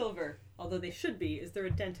not silver, although they should be. Is there a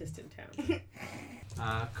dentist in town?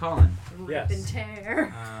 Colin. Rip and Yes.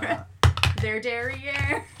 tear. Their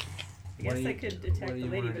derriere. I guess do you- I could attack what do the you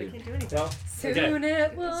lady, wanna but I do? can't do anything. Well, Soon okay.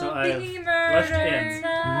 it will So I've be rushed murder in.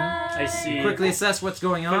 I see. Quickly assess what's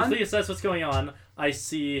going on. Quickly assess what's going on. I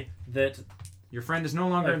see that. Your friend is no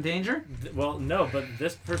longer in danger. Well, no, but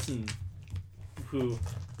this person who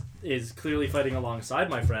is clearly fighting alongside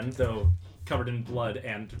my friend, though covered in blood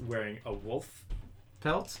and wearing a wolf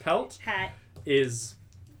Pelt. pelt, Hat. is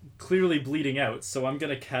clearly bleeding out. So I'm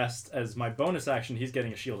gonna cast as my bonus action. He's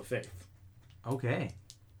getting a shield of faith. Okay.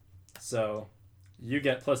 So you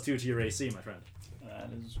get +2 to your AC, my friend. That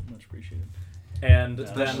is much appreciated. And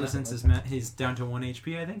Especially then since he's down to 1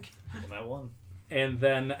 HP, I think. Well, that one. And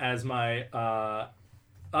then as my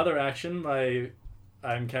other action,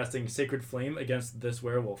 I'm casting Sacred Flame against this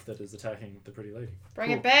werewolf that is attacking the pretty lady.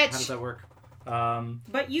 Bring it, Cool. How does bitch! that work?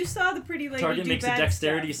 But you saw the pretty lady Target do makes a bad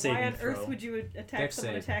dexterity stuff. Why saving on earth throw. would you attack Dex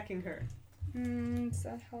someone save. attacking her? Does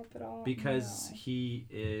that help at all? Because No. he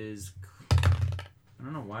is. I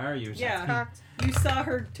don't know. Why are you? Yeah. Cocked. You saw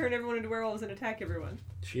her turn everyone into werewolves and attack everyone.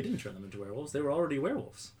 She didn't turn them into werewolves. They were already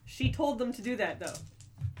werewolves. She told them to do that, though.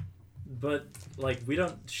 But like we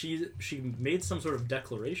don't. She made some sort of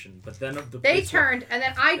declaration. But then the They place turned, and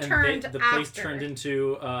then I and turned the after. place turned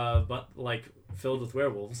into but like filled with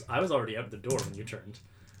werewolves. I was already out the door when you turned.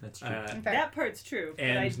 That's true. Okay. That part's true. But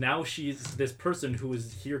And now she's this person who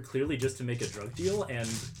is here clearly just to make a drug deal and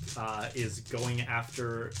is going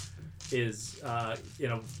after is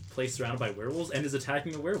in a place surrounded by werewolves and is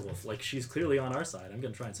attacking a werewolf. Like she's clearly on our side. I'm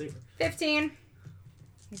gonna try and save her. 15.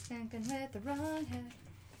 He's thinking with the wrong head.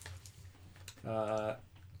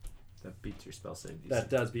 That beats your spell save. That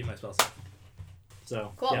does beat my spell save.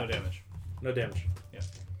 So Cool. No damage. no damage.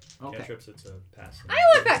 Okay. Cantrips, it's a pass. I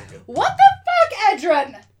look back. What the fuck,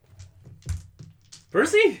 Edrin?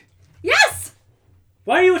 Percy, Yes!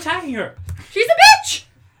 why are you attacking her? She's a bitch!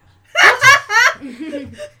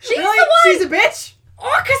 She's the one She's a bitch!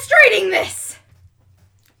 orchestrating this!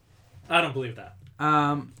 I don't believe that.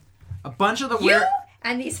 A bunch of the You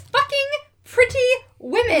and these fucking pretty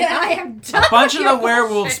women. I am done a bunch with of the your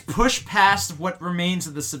werewolves bullshit. push past what remains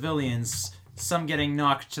of the civilians. Some getting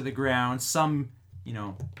knocked to the ground. Some,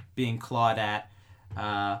 being clawed at.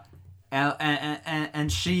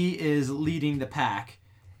 And she is leading the pack.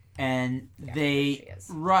 And she they is.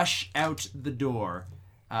 rush out the door.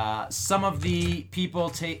 Some of the people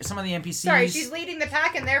some of the NPCs. Sorry, she's leading the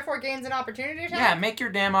pack and therefore gains an opportunity Yeah, attack? make your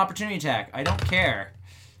damn opportunity attack. I don't care.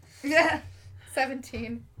 Yeah.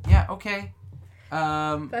 17. Yeah, okay.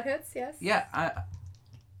 That hits, yes. Yeah,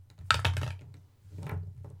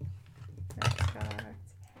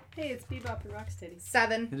 Hey, it's Bebop and Rocksteady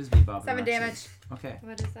 7. It is Bebop. 7 damage. Okay.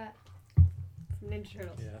 What is that? from Ninja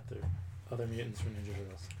Turtles. Yeah, they're other mutants from Ninja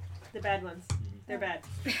Turtles. The bad ones. They're bad.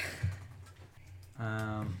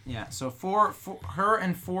 Yeah, so four, her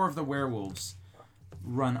and 4 of the werewolves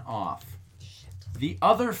run off. The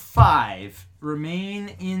other 5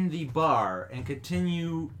 remain in the bar and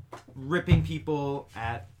continue ripping people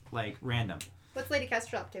at, like, random. What's Lady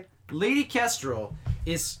Kestrel up to? Lady Kestrel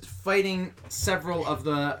is fighting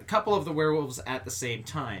couple of the werewolves at the same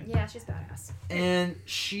time. Yeah, she's badass. And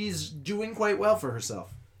she's doing quite well for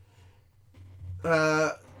herself.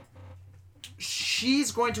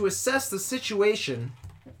 She's going to assess the situation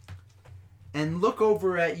and look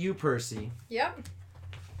over at you, Percy, Yep.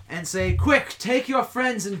 and say, "Quick, take your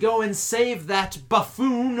friends and go and save that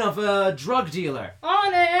buffoon of a drug dealer.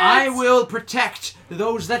 On it! I will protect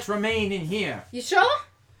those that remain in here." You sure?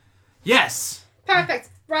 Yes. Perfect.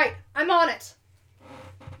 Right. I'm on it.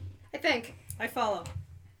 I think. I follow.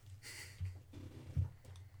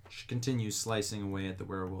 She continues slicing away at the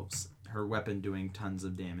werewolves, her weapon doing tons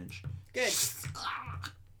of damage. Good.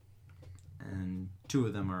 And 2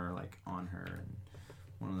 of them are, like, on her, and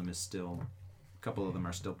one of them is still... A couple of them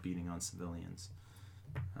are still beating on civilians.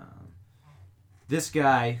 This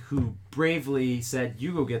guy, who bravely said,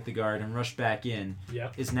 "You go get the guard," and rushed back in,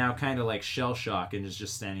 Yep. is now kind of like shell-shocked and is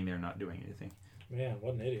just standing there not doing anything. Man,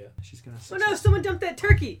 what an idiot. She's gonna... Oh no, someone dumped that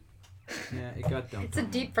turkey! Yeah, it got dumped. It's a on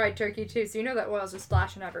her. deep fried turkey too, so you know that oil's just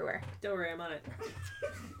splashing everywhere. Don't worry, I'm on it.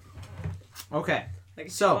 Okay. Like a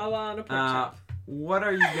So, chihuahua on a pork chop. What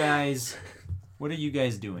are you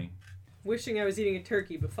guys doing? Wishing I was eating a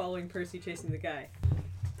turkey, but following Percy chasing the guy.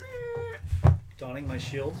 Donning my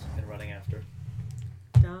shield and running after.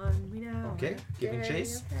 Don, we know. Okay, giving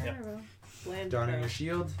chase. Bland Donning girl. your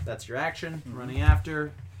shield. That's your action. Running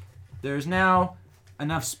after. There's now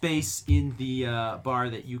enough space in the bar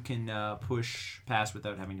that you can push past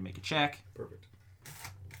without having to make a check. Perfect.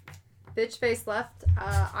 Bitch face left.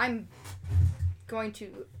 I'm going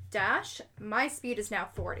to dash. My speed is now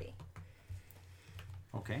 40.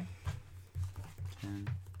 Okay. 10,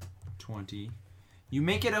 20. You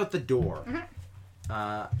make it out the door.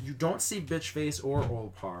 You don't see Bitchface or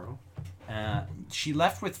Olparo. She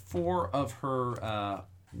left with 4 of her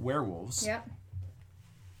werewolves. Yep.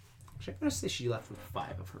 Actually, I'm going to say she left with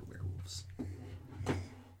 5 of her werewolves.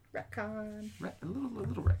 Retcon. A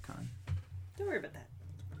little retcon. Don't worry about that.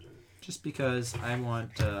 Just because I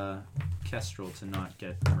want Kestrel to not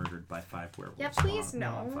get murdered by 5 werewolves. Yeah, please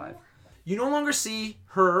Not on no. 5. You no longer see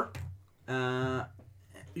her.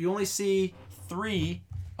 You only see 3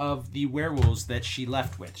 of the werewolves that she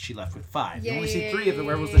left with. She left with 5. You only see 3 of the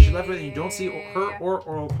werewolves that she left with, and you don't see her or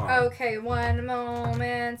Olpar. Okay, one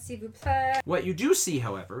moment. S'il vous plaît. What you do see,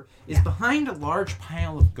 however, is behind a large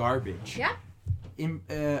pile of garbage. Yeah.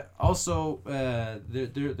 There's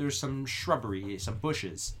some shrubbery, some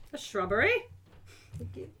bushes. A shrubbery?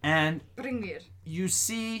 And Bring it. you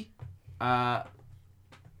see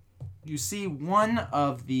one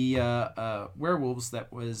of the werewolves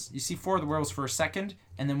you see 4 of the werewolves for a second,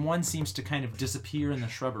 and then one seems to kind of disappear in the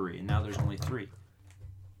shrubbery, and now there's only 3.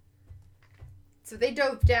 So they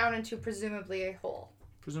dove down into presumably a hole.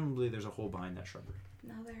 Presumably there's a hole behind that shrubbery.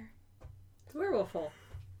 No, there. It's a werewolf hole.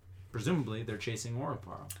 Presumably they're chasing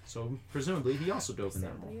Oraparo. So presumably he also dove in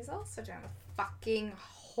that hole. He's also down a fucking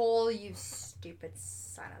hole, you stupid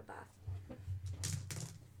son of a...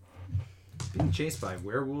 Being chased by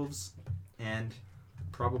werewolves and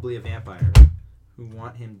probably a vampire who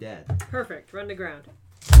want him dead. Perfect. Run to ground.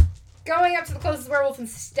 Going up to the closest werewolf and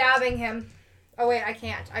stabbing him. Oh wait, I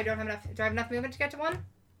can't. I don't have enough. Do I have enough movement to get to one?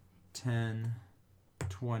 10,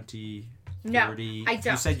 20, No, 30. I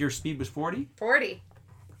don't. You said your speed was 40? 40.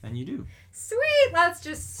 Then you do. Sweet, let's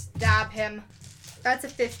just stab him. That's a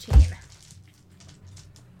 15.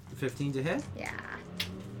 15 to hit? Yeah.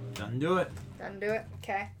 Doesn't do it. Doesn't do it.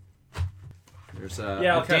 Okay. There's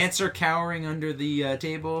I'll a dancer cowering under the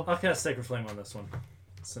table. I'll cast Sacred Flame on this one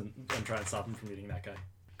and try and stop him from eating that guy.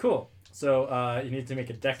 Cool. So you need to make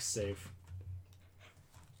a dex save.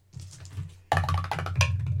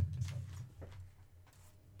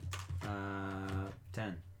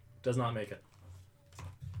 10. Does not make it.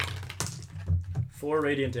 4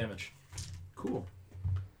 radiant damage. Cool.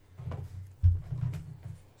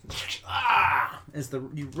 As the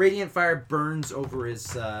radiant fire burns over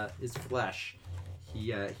his flesh,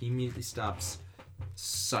 he immediately stops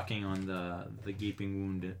sucking on the gaping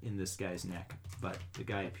wound in this guy's neck. But the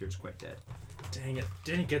guy appears quite dead. Dang it.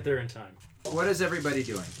 Didn't get there in time. What is everybody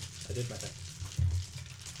doing? I did my thing.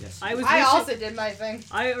 Yes. I also did my thing.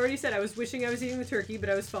 I already said I was wishing I was eating the turkey, but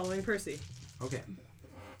I was following Percy. Okay.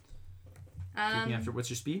 Kicking after. What's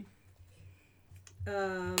your speed?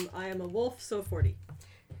 I am a wolf, so 40.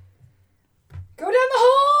 Go down the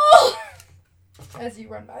hole! As you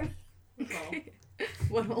run by.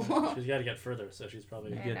 What a lot. She's got to get further, so she's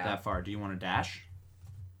probably. You I get know. that far. Do you want to dash?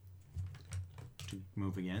 To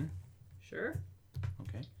move again? Sure.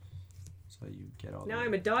 Okay. So you get all. Now the...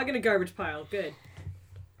 I'm a dog in a garbage pile. Good.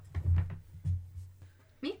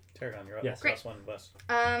 Tarragon, you're up. Yes. Great. Last one, Wes.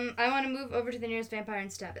 I want to move over to the nearest vampire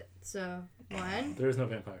and stab it. So, 1. There is no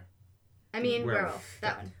vampire. I mean, Werewolf. werewolf.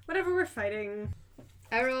 That one. Whatever we're fighting.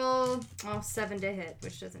 I roll 7 to hit,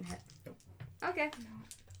 which doesn't hit. Nope. Okay.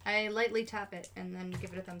 I lightly tap it and then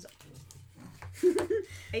give it a thumbs up.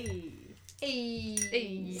 Hey.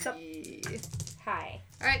 Hey. Sup? Hi.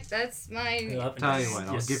 Alright, that's my. Tell you what,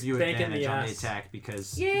 I'll give you spank in advantage on the ass. attack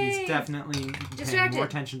because Yay! he's definitely paying Distracted. more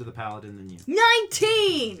attention to the paladin than you.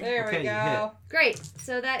 19! There Okay, we you go. Great.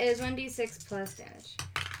 So that is 1d6 plus damage.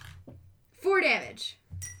 4 damage.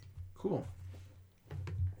 Cool.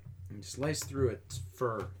 You slice through its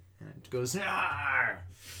fur, and it goes, "Arr!"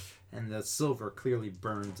 And the silver clearly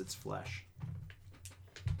burns its flesh.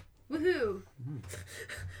 Woohoo.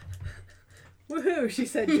 Woohoo, she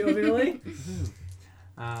said jovially.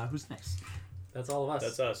 Who's next? That's all of us.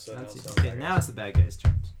 That's us. So That's now it. it's Okay, on now it's the bad guys'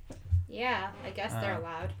 turns. Yeah, I guess they're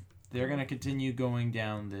allowed. They're gonna continue going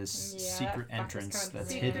down this Yeah, secret fucker's entrance coming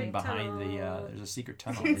that's through. hidden Secret behind the. tunnel. There's a secret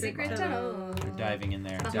tunnel. hidden Secret behind tunnel. They're diving in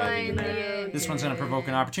there. Diving Behind in the there. This one's gonna provoke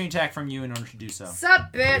an opportunity attack from you in order to do so.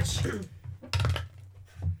 Sup, bitch?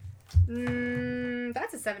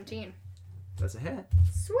 That's a 17. That's a hit.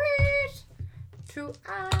 Sweet.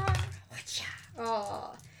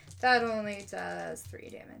 Oh, that only does 3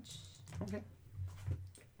 damage. Okay.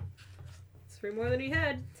 It's 3 more than he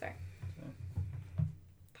had. Sorry.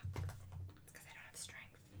 Because I don't have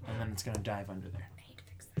strength. And then it's gonna dive under there I need to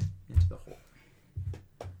fix that. into the hole.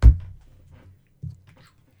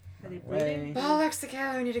 Are they bleeding? Way. Bollocks the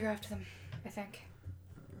cow. We need to go after them. I think.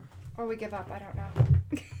 Or we give up. I don't know.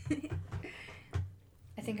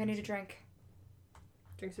 I think I need a drink.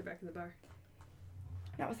 Drinks are back in the bar.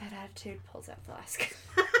 Not with that attitude. Pulls out flask.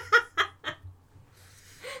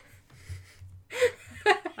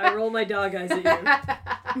 I roll my dog eyes at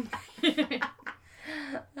you.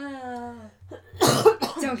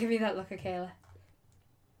 Don't give me that look, Akela.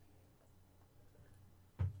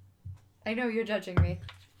 I know you're judging me.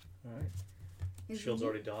 Alright. Shield's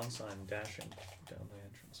already donned, so I'm dashing down the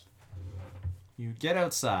entrance. You get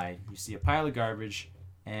outside. You see a pile of garbage,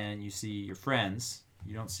 and you see your friends.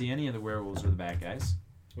 You don't see any of the werewolves or the bad guys.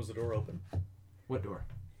 Was the door open? What door?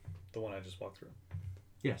 The one I just walked through.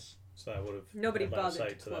 Yes. So I would have. Nobody had line of bothered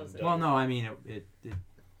sight to them close it. done. Well, no, I mean it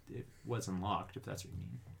wasn't locked. If that's what you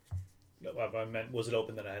mean. No, I meant, was it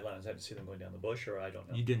open that I had line of sight to see them going down the bush, or I don't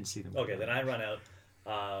know? You didn't see them. Okay, then I run out,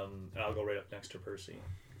 and I'll go right up next to Percy.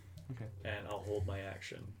 Okay. And I'll hold my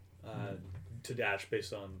action to dash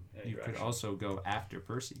based on any You direction. could also go after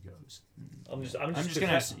Percy goes. I'm just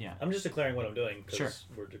yeah. I'm just declaring what I'm doing because Sure.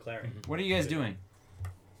 we're declaring. What are you guys doing?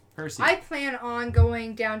 Percy. I plan on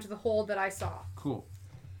going down to the hole that I saw. Cool.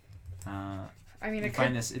 I mean, You it find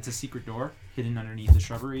could. this. It's a secret door hidden underneath the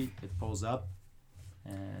shrubbery. It pulls up,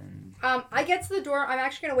 and I get to the door. I'm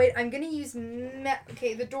actually gonna wait. I'm gonna use.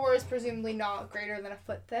 Okay, the door is presumably not greater than a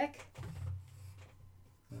foot thick.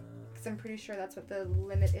 Because I'm pretty sure that's what the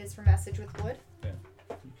limit is for message with wood. you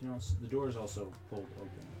can also, the door is also pulled open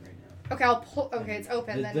right now. Okay, I'll pull. Okay, it's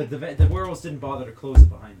open then. The werewolves didn't bother to close it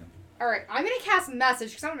behind them. All right, I'm gonna cast message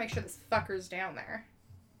because I want to make sure this fucker's down there.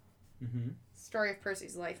 Mm-hmm. Story of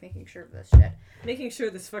Percy's life, making sure of this shit. Making sure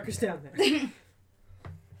this fucker's down there. It's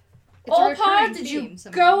a Olpa, recurring did theme you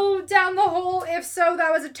somehow. go down the hole? If so,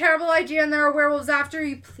 that was a terrible idea and there are werewolves after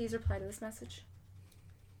you. Please reply to this message.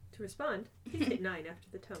 To respond, please hit 9 after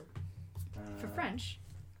the tone. For French,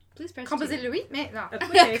 please press Composé 2. Louis? Mais no.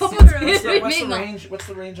 Okay, Come super on. early. What's the No. range? What's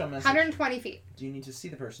the range on message? 120 feet. Do you need to see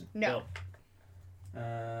the person? No.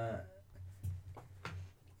 Uh,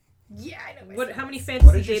 Yeah, I know. What? How many What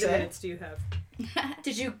fantasy did you data say? minutes do you have?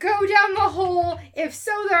 Did you go down the hole? If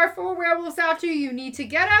so, there are 4 werewolves after you. You need to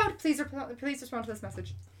get out. Please respond to this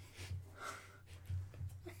message.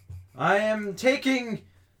 I am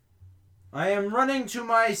running to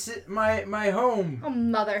my home. Oh,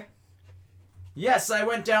 mother. Yes, I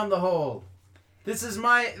went down the hole. This is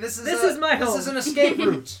my home. This is an escape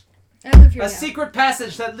route. I live here A now. secret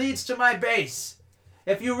passage that leads to my base.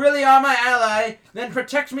 If you really are my ally, then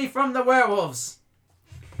protect me from the werewolves.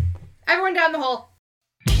 Everyone down the hole.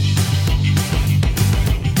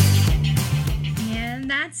 And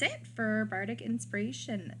that's it for Bardic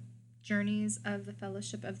Inspiration Journeys of the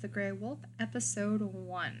Fellowship of the Grey Wolf, Episode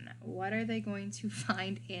 1. What are they going to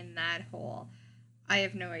find in that hole? I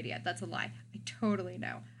have no idea. That's a lie. I totally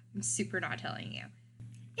know. I'm super not telling you.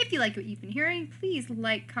 If you like what you've been hearing, please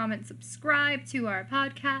like, comment, subscribe to our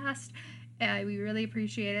podcast. We really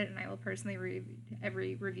appreciate it, and I will personally read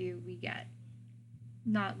every review we get.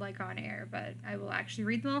 Not like on air, but I will actually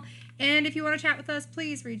read them all. And if you want to chat with us,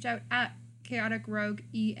 please reach out at Chaotic Rogue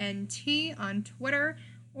ENT on Twitter,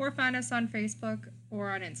 or find us on Facebook or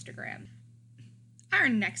on Instagram. Our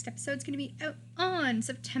next episode is going to be out on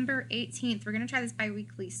September 18th. We're going to try this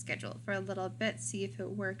bi-weekly schedule for a little bit, see if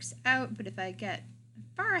it works out. But if I get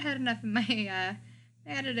far ahead enough in my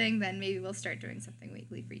editing, then maybe we'll start doing something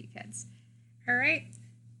weekly for you kids. All right?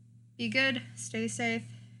 Be good. Stay safe.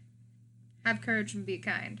 Have courage and be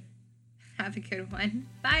kind. Have a good one.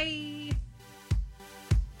 Bye!